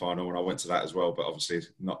Champions League final. And I went to that as well, but obviously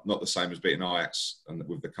not the same as beating Ajax and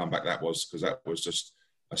with the comeback that was, because that was just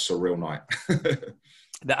a surreal night.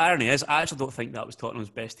 The irony is, I actually don't think that was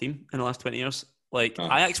Tottenham's best team in the last 20 years. Like,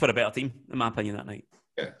 Ajax were a better team, in my opinion, that night.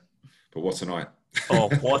 Yeah, but what a night. Oh,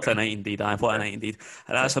 what a night indeed. What a night indeed.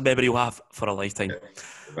 And that's a memory you'll have for a lifetime.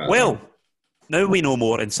 Yeah, well, now we know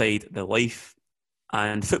more inside the life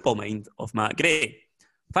and football mind of Matt Gray.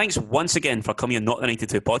 Thanks once again for coming on Not the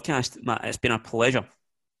 92 podcast, Matt. It's been a pleasure.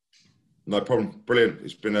 No problem. Brilliant.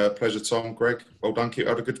 It's been a pleasure, Tom, Greg. Well done. Keep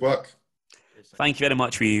up the good work. Thank you very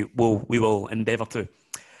much. We will endeavour to.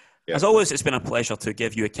 Yeah. As always, it's been a pleasure to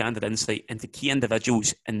give you a candid insight into key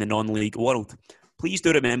individuals in the non-league world. Please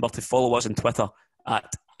do remember to follow us on Twitter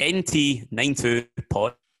at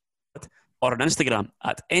NT92pod or on Instagram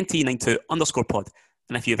at nt92_pod.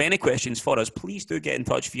 And if you have any questions for us, please do get in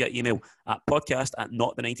touch via email at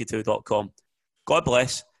podcast@notthe92.com. God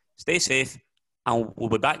bless, stay safe, and we'll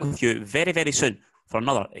be back with you very, very soon for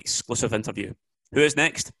another exclusive interview. Who is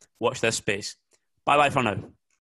next? Watch this space. Bye-bye for now.